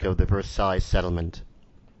critique of the Versailles settlement?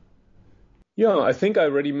 Yeah, I think I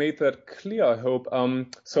already made that clear, I hope.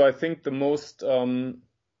 So I think the most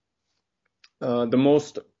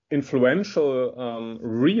influential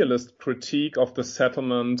realist critique of the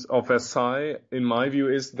settlement of Versailles, in my view,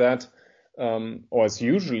 is that or as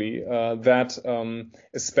usually, that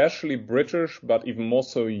especially British, but even more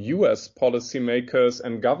so US policymakers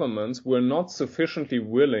and governments were not sufficiently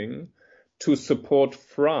willing to support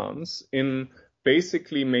France in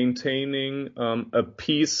basically maintaining a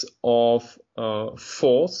piece of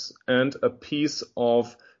force and a piece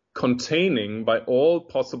of containing by all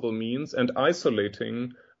possible means and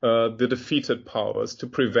isolating the defeated powers to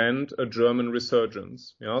prevent a German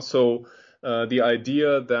resurgence. So the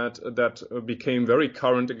idea that became very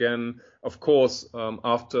current again, of course,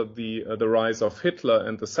 after the rise of Hitler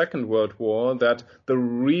and the Second World War, that the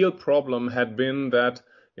real problem had been that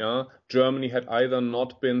Germany had either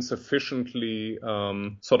not been sufficiently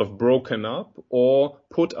sort of broken up or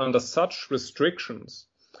put under such restrictions,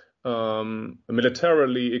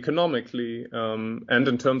 militarily, economically, and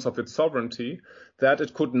in terms of its sovereignty, that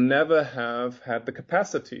it could never have had the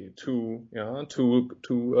capacity to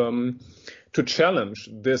challenge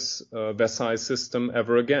this Versailles system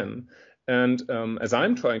ever again. And as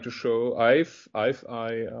I'm trying to show, I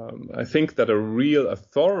think that a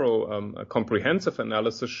thorough, a comprehensive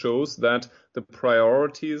analysis shows that the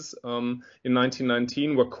priorities in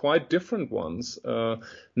 1919 were quite different ones.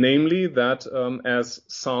 Namely, that as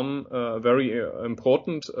some very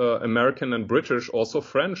important American and British, also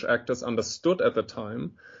French actors understood at the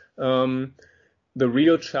time, the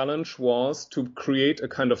real challenge was to create a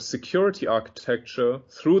kind of security architecture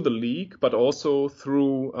through the League, but also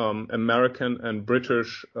through American and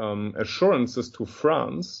British assurances to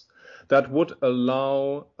France that would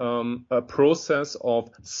allow a process of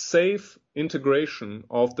safe integration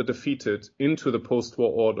of the defeated into the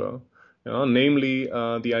post-war order, namely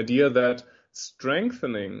the idea that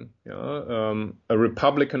strengthening a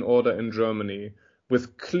republican order in Germany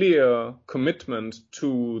with clear commitment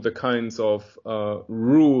to the kinds of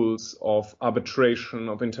rules of arbitration,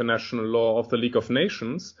 of international law, of the League of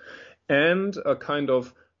Nations, and a kind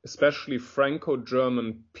of especially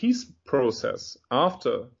Franco-German peace process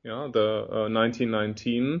after the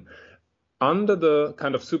 1919, under the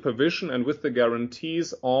kind of supervision and with the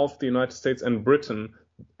guarantees of the United States and Britain,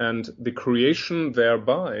 and the creation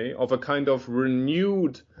thereby of a kind of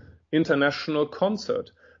renewed international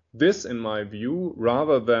concert. This, in my view,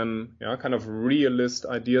 rather than kind of realist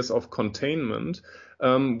ideas of containment,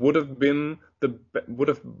 would have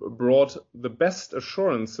brought the best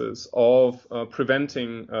assurances of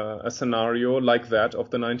preventing a scenario like that of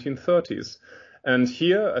the 1930s. And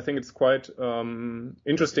here, I think it's quite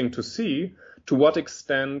interesting to see to what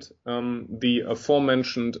extent the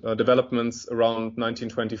aforementioned developments around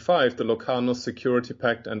 1925, the Locarno Security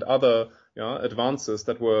Pact and other advances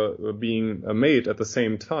that were being made at the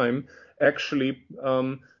same time, actually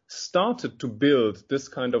started to build this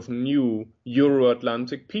kind of new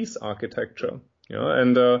Euro-Atlantic peace architecture.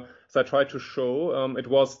 And as I tried to show, it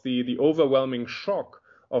was the overwhelming shock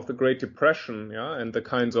of the Great Depression, and the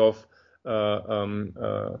kinds of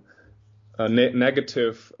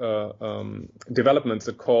negative developments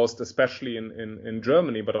it caused, especially in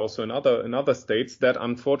Germany, but also in other states, that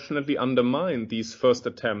unfortunately undermined these first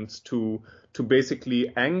attempts to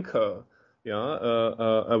basically anchor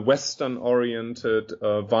a Western-oriented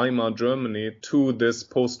Weimar Germany to this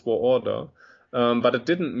post-war order. But it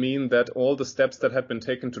didn't mean that all the steps that had been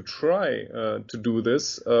taken to try to do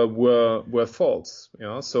this were false.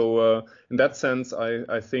 So in that sense,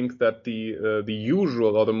 I think that the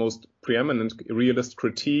usual or the most preeminent realist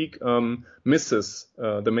critique misses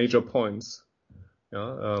the major points.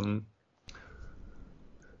 In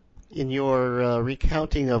your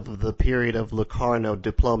recounting of the period of Locarno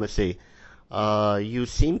diplomacy, you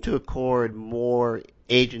seem to accord more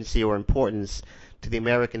agency or importance to the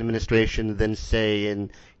American administration than, say,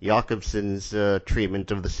 in Jakobson's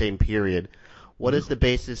treatment of the same period. What is the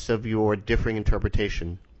basis of your differing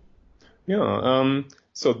interpretation?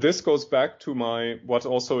 So this goes back to what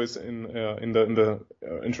also is in the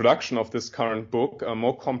introduction of this current book, a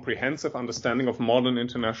more comprehensive understanding of modern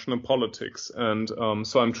international politics. And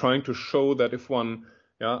so I'm trying to show that if one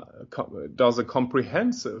does a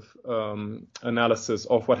comprehensive analysis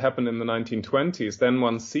of what happened in the 1920s, then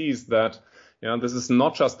one sees that this is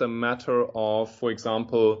not just a matter of, for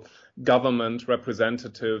example, government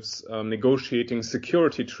representatives negotiating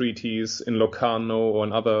security treaties in Locarno or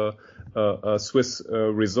in other Swiss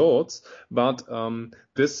resorts, but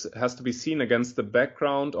this has to be seen against the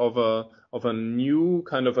background of a new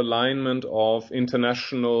kind of alignment of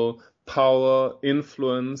international power,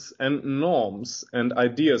 influence, and norms and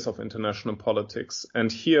ideas of international politics.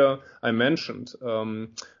 And here I mentioned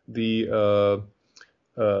the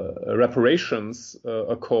reparations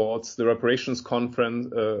accords, the reparations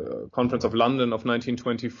conference of London of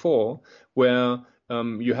 1924, where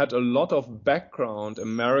you had a lot of background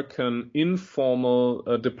American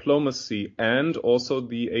informal diplomacy, and also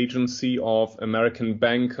the agency of American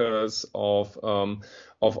bankers, of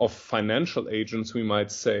financial agents, we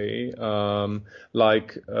might say,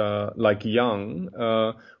 like Young,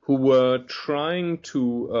 who were trying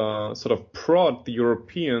to sort of prod the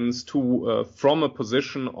Europeans to from a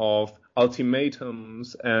position of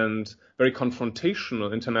ultimatums and very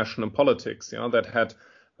confrontational international politics, that had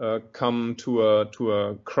come to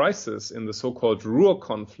a crisis in the so-called Ruhr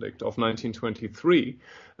conflict of 1923,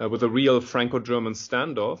 with a real Franco-German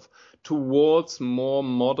standoff, towards more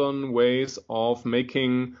modern ways of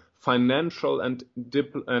making financial and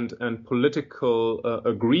political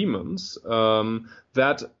agreements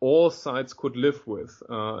that all sides could live with.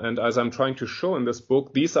 And as I'm trying to show in this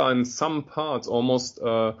book, these are in some parts almost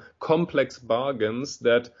complex bargains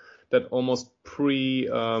that almost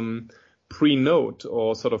pre-note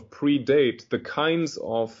or sort of predate the kinds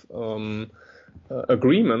of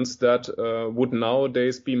agreements that would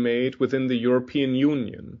nowadays be made within the European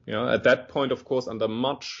Union. At that point, of course, under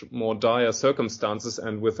much more dire circumstances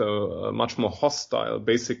and with a much more hostile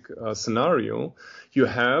basic scenario, you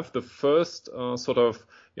have the first sort of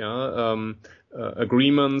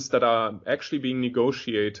agreements that are actually being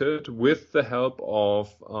negotiated with the help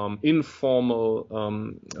of informal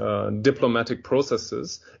diplomatic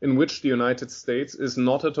processes, in which the United States is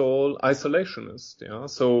not at all isolationist.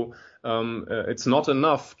 So it's not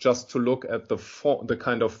enough just to look at the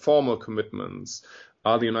kind of formal commitments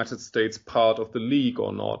are the United States part of the League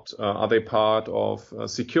or not? Are they part of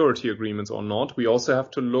security agreements or not? We also have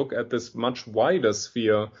to look at this much wider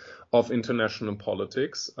sphere of international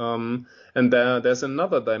politics. And there's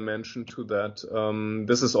another dimension to that.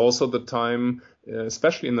 This is also the time,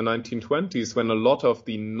 especially in the 1920s, when a lot of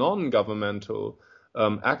the non-governmental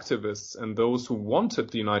activists and those who wanted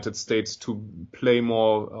the United States to play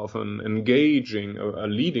more of an engaging, a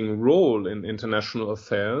leading role in international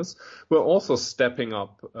affairs, were also stepping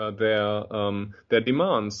up their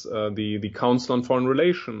demands. The Council on Foreign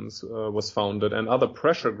Relations was founded, and other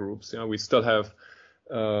pressure groups. We still have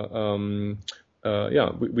we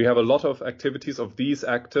have a lot of activities of these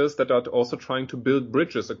actors that are also trying to build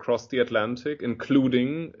bridges across the Atlantic,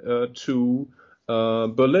 including to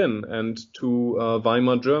Berlin and to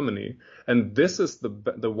Weimar Germany. And this is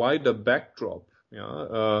the wider backdrop.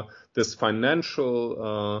 This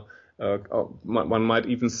financial, one might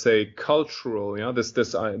even say cultural.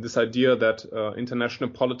 This idea that international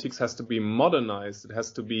politics has to be modernized. It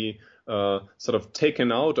has to be sort of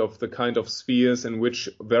taken out of the kind of spheres in which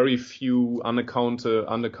very few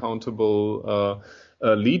unaccountable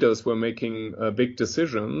leaders were making big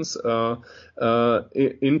decisions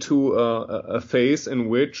into a phase in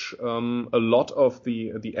which a lot of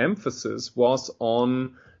the emphasis was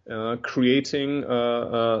on creating,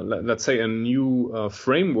 let's say, a new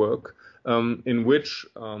framework in which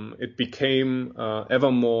it became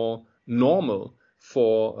ever more normal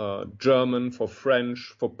for German, for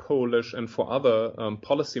French, for Polish, and for other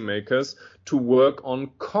policymakers to work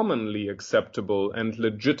on commonly acceptable and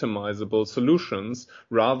legitimizable solutions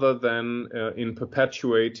rather than in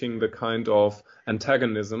perpetuating the kind of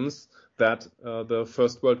antagonisms that the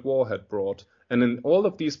First World War had brought. And in all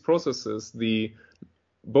of these processes,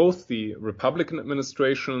 both the Republican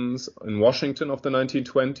administrations in Washington of the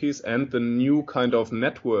 1920s and the new kind of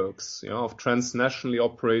networks of transnationally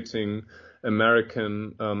operating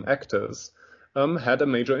American actors had a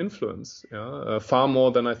major influence, far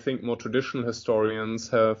more than I think more traditional historians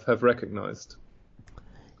have recognized.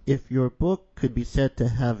 If your book could be said to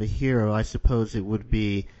have a hero, I suppose it would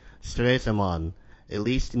be Stresemann. At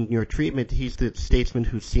least in your treatment, he's the statesman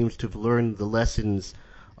who seems to have learned the lessons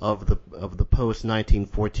of the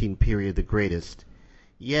post-1914 period the greatest.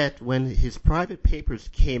 Yet, when his private papers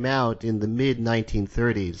came out in the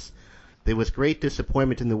mid-1930s, there was great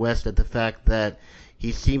disappointment in the West at the fact that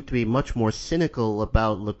he seemed to be much more cynical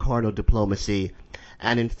about Locarno diplomacy,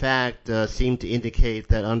 and in fact seemed to indicate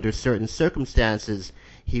that under certain circumstances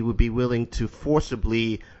he would be willing to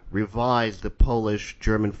forcibly revise the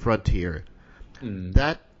Polish-German frontier.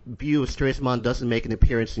 That view of Stresemann doesn't make an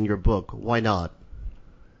appearance in your book. Why not?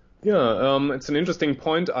 Yeah, it's an interesting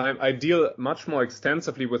point. I deal much more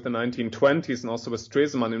extensively with the 1920s and also with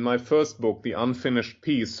Stresemann in my first book, The Unfinished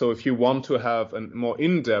Peace. So if you want to have a more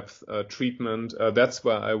in-depth treatment, that's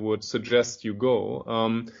where I would suggest you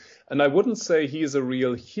go. And I wouldn't say he is a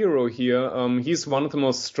real hero here. He's one of the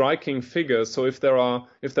most striking figures. So if there are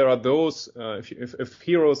those, if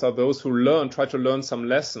heroes are those who try to learn some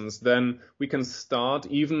lessons, then we can start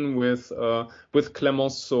even with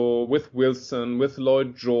Clemenceau, with Wilson, with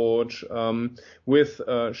Lloyd George, with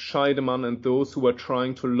Scheidemann and those who are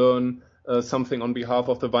trying to learn something on behalf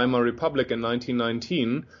of the Weimar Republic in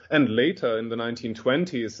 1919, and later in the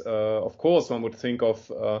 1920s, of course, one would think of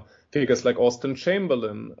figures like Austen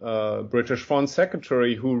Chamberlain, British Foreign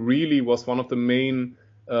Secretary, who really was one of the main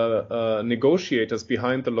negotiators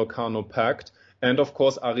behind the Locarno Pact, and of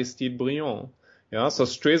course Aristide Briand. So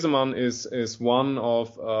Stresemann is one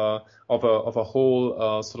of a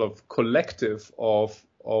whole sort of collective of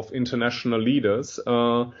international leaders,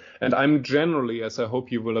 and I'm generally, as I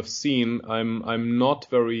hope you will have seen, I'm not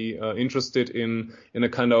very interested in a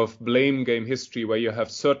kind of blame game history where you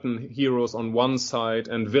have certain heroes on one side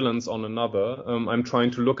and villains on another. I'm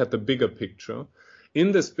trying to look at the bigger picture.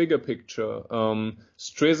 In this bigger picture,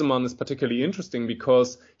 Stresemann is particularly interesting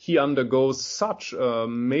because he undergoes such a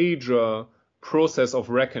major process of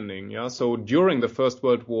reckoning. So during the First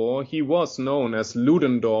World War, he was known as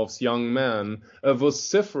Ludendorff's young man, a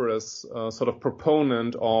vociferous sort of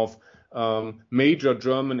proponent of major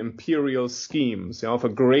German imperial schemes, of a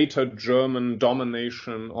greater German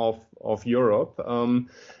domination of Europe.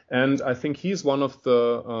 And I think he's one of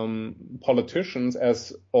the politicians,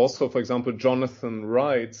 as also, for example, Jonathan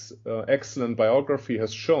Wright's excellent biography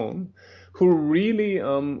has shown, who really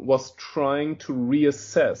was trying to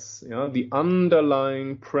reassess the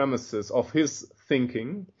underlying premises of his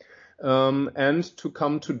thinking and to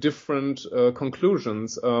come to different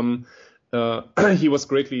conclusions. He was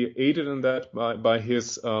greatly aided in that by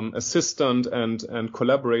his assistant and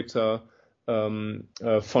collaborator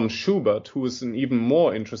von Schubert, who is an even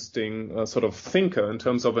more interesting sort of thinker in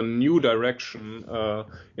terms of a new direction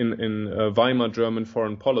in Weimar German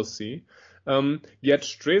foreign policy. Yet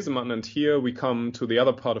Stresemann, and here we come to the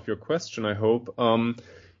other part of your question, I hope,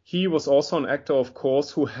 he was also an actor, of course,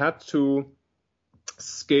 who had to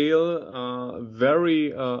scale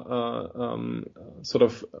very sort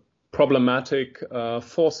of problematic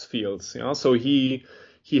force fields. Yeah? So he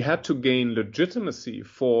had to gain legitimacy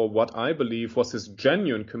for what I believe was his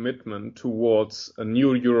genuine commitment towards a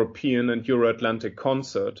new European and Euro-Atlantic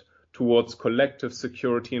concert, towards collective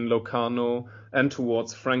security in Locarno, and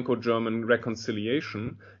towards Franco-German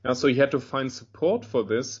reconciliation. So he had to find support for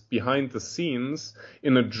this behind the scenes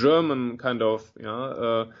in a German kind of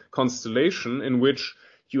constellation in which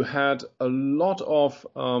you had a lot of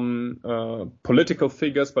political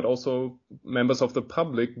figures, but also members of the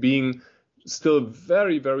public being still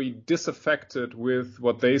very, very disaffected with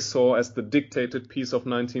what they saw as the dictated peace of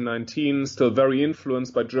 1919, still very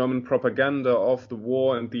influenced by German propaganda of the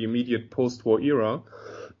war and the immediate post-war era.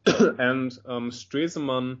 And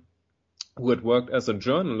Stresemann, who had worked as a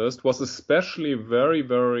journalist, was especially very,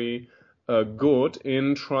 very good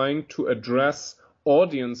in trying to address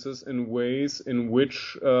audiences in ways in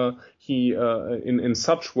which in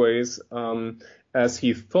such ways as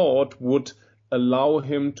he thought would allow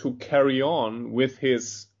him to carry on with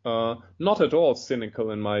his not at all cynical,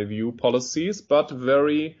 in my view, policies, but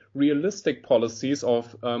very realistic policies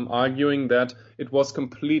of arguing that it was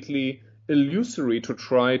completely illusory to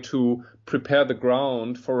try to prepare the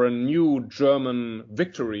ground for a new German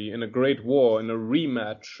victory in a great war, in a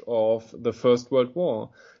rematch of the First World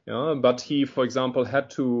War. But he, for example, had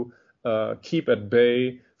to keep at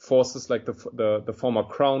bay forces like the former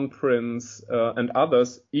crown prince and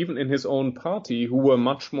others, even in his own party, who were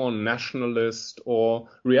much more nationalist or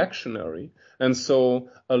reactionary. And so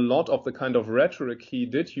a lot of the kind of rhetoric he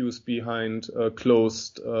did use behind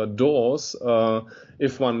closed doors,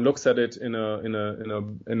 if one looks at it in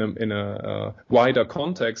a wider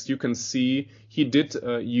context, you can see he did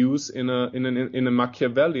use in a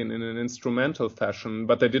Machiavellian, in an instrumental fashion,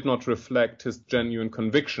 but they did not reflect his genuine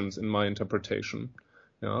convictions, in my interpretation.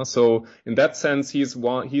 So in that sense, he's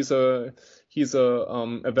a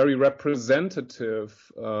very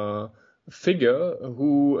representative figure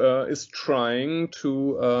who is trying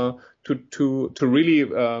to really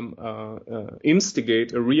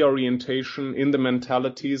instigate a reorientation in the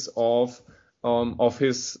mentalities of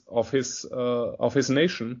his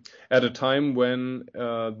nation at a time when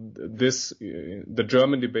the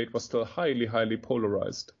German debate was still highly, highly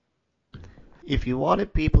polarized. If you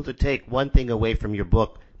wanted people to take one thing away from your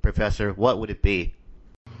book, Professor, what would it be?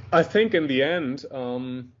 I think in the end,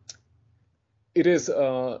 it is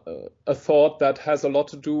a thought that has a lot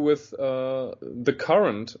to do with the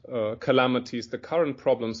current calamities, the current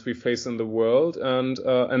problems we face in the world, and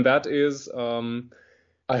that is,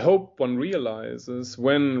 I hope one realizes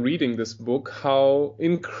when reading this book how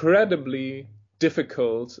incredibly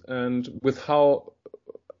difficult and with how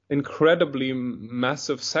incredibly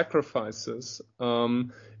massive sacrifices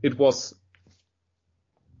it was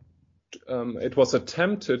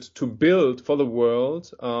attempted to build for the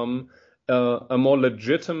world a more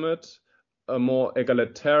legitimate, a more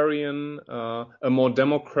egalitarian, a more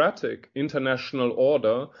democratic international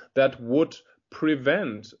order that would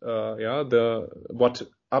prevent what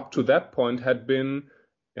up to that point had been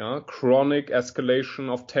chronic escalation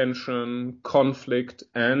of tension, conflict,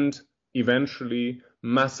 and eventually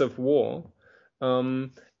massive war.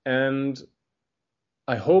 And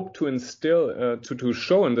I hope to instill, to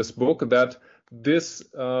show in this book that this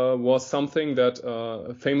was something that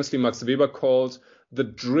famously Max Weber called the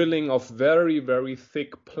drilling of very, very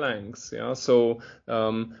thick planks. So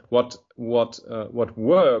what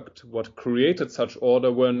worked, what created such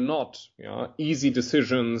order were not easy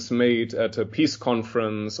decisions made at a peace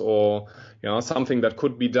conference or something that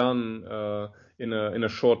could be done in a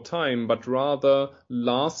short time, but rather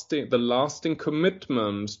the lasting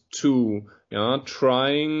commitment to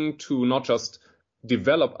trying to not just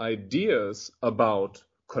develop ideas about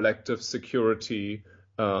collective security,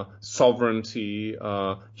 sovereignty,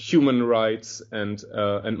 human rights, and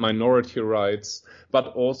minority rights, but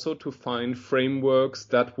also to find frameworks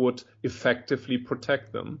that would effectively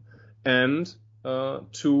protect them, and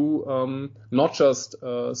to not just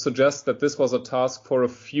suggest that this was a task for a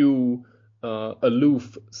few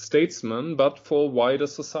aloof statesmen, but for wider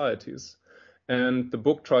societies. And the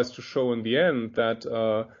book tries to show in the end that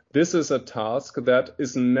this is a task that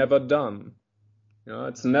is never done.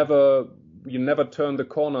 It's never, you never turn the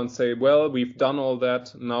corner and say, well, we've done all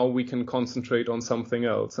that, now we can concentrate on something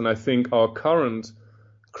else. And I think our current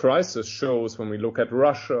crisis shows, when we look at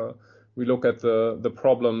Russia, we look at the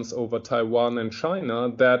problems over Taiwan and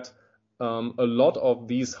China, that a lot of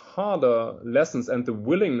these harder lessons and the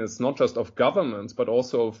willingness, not just of governments, but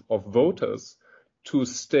also of voters, to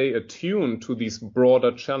stay attuned to these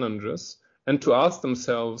broader challenges and to ask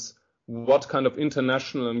themselves what kind of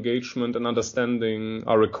international engagement and understanding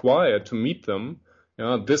are required to meet them.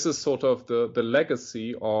 This is sort of the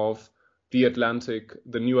legacy of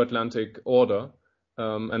the New Atlantic Order.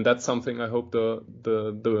 And that's something I hope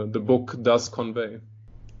the book does convey.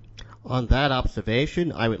 On that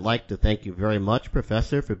observation, I would like to thank you very much,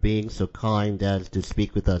 Professor, for being so kind as to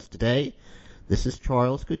speak with us today. This is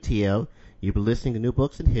Charles Coutinho. You've been listening to New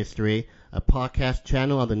Books in History, a podcast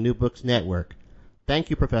channel on the New Books Network. Thank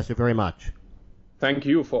you, Professor, very much. Thank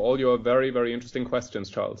you for all your very, very interesting questions,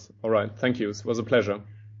 Charles. All right. Thank you. It was a pleasure.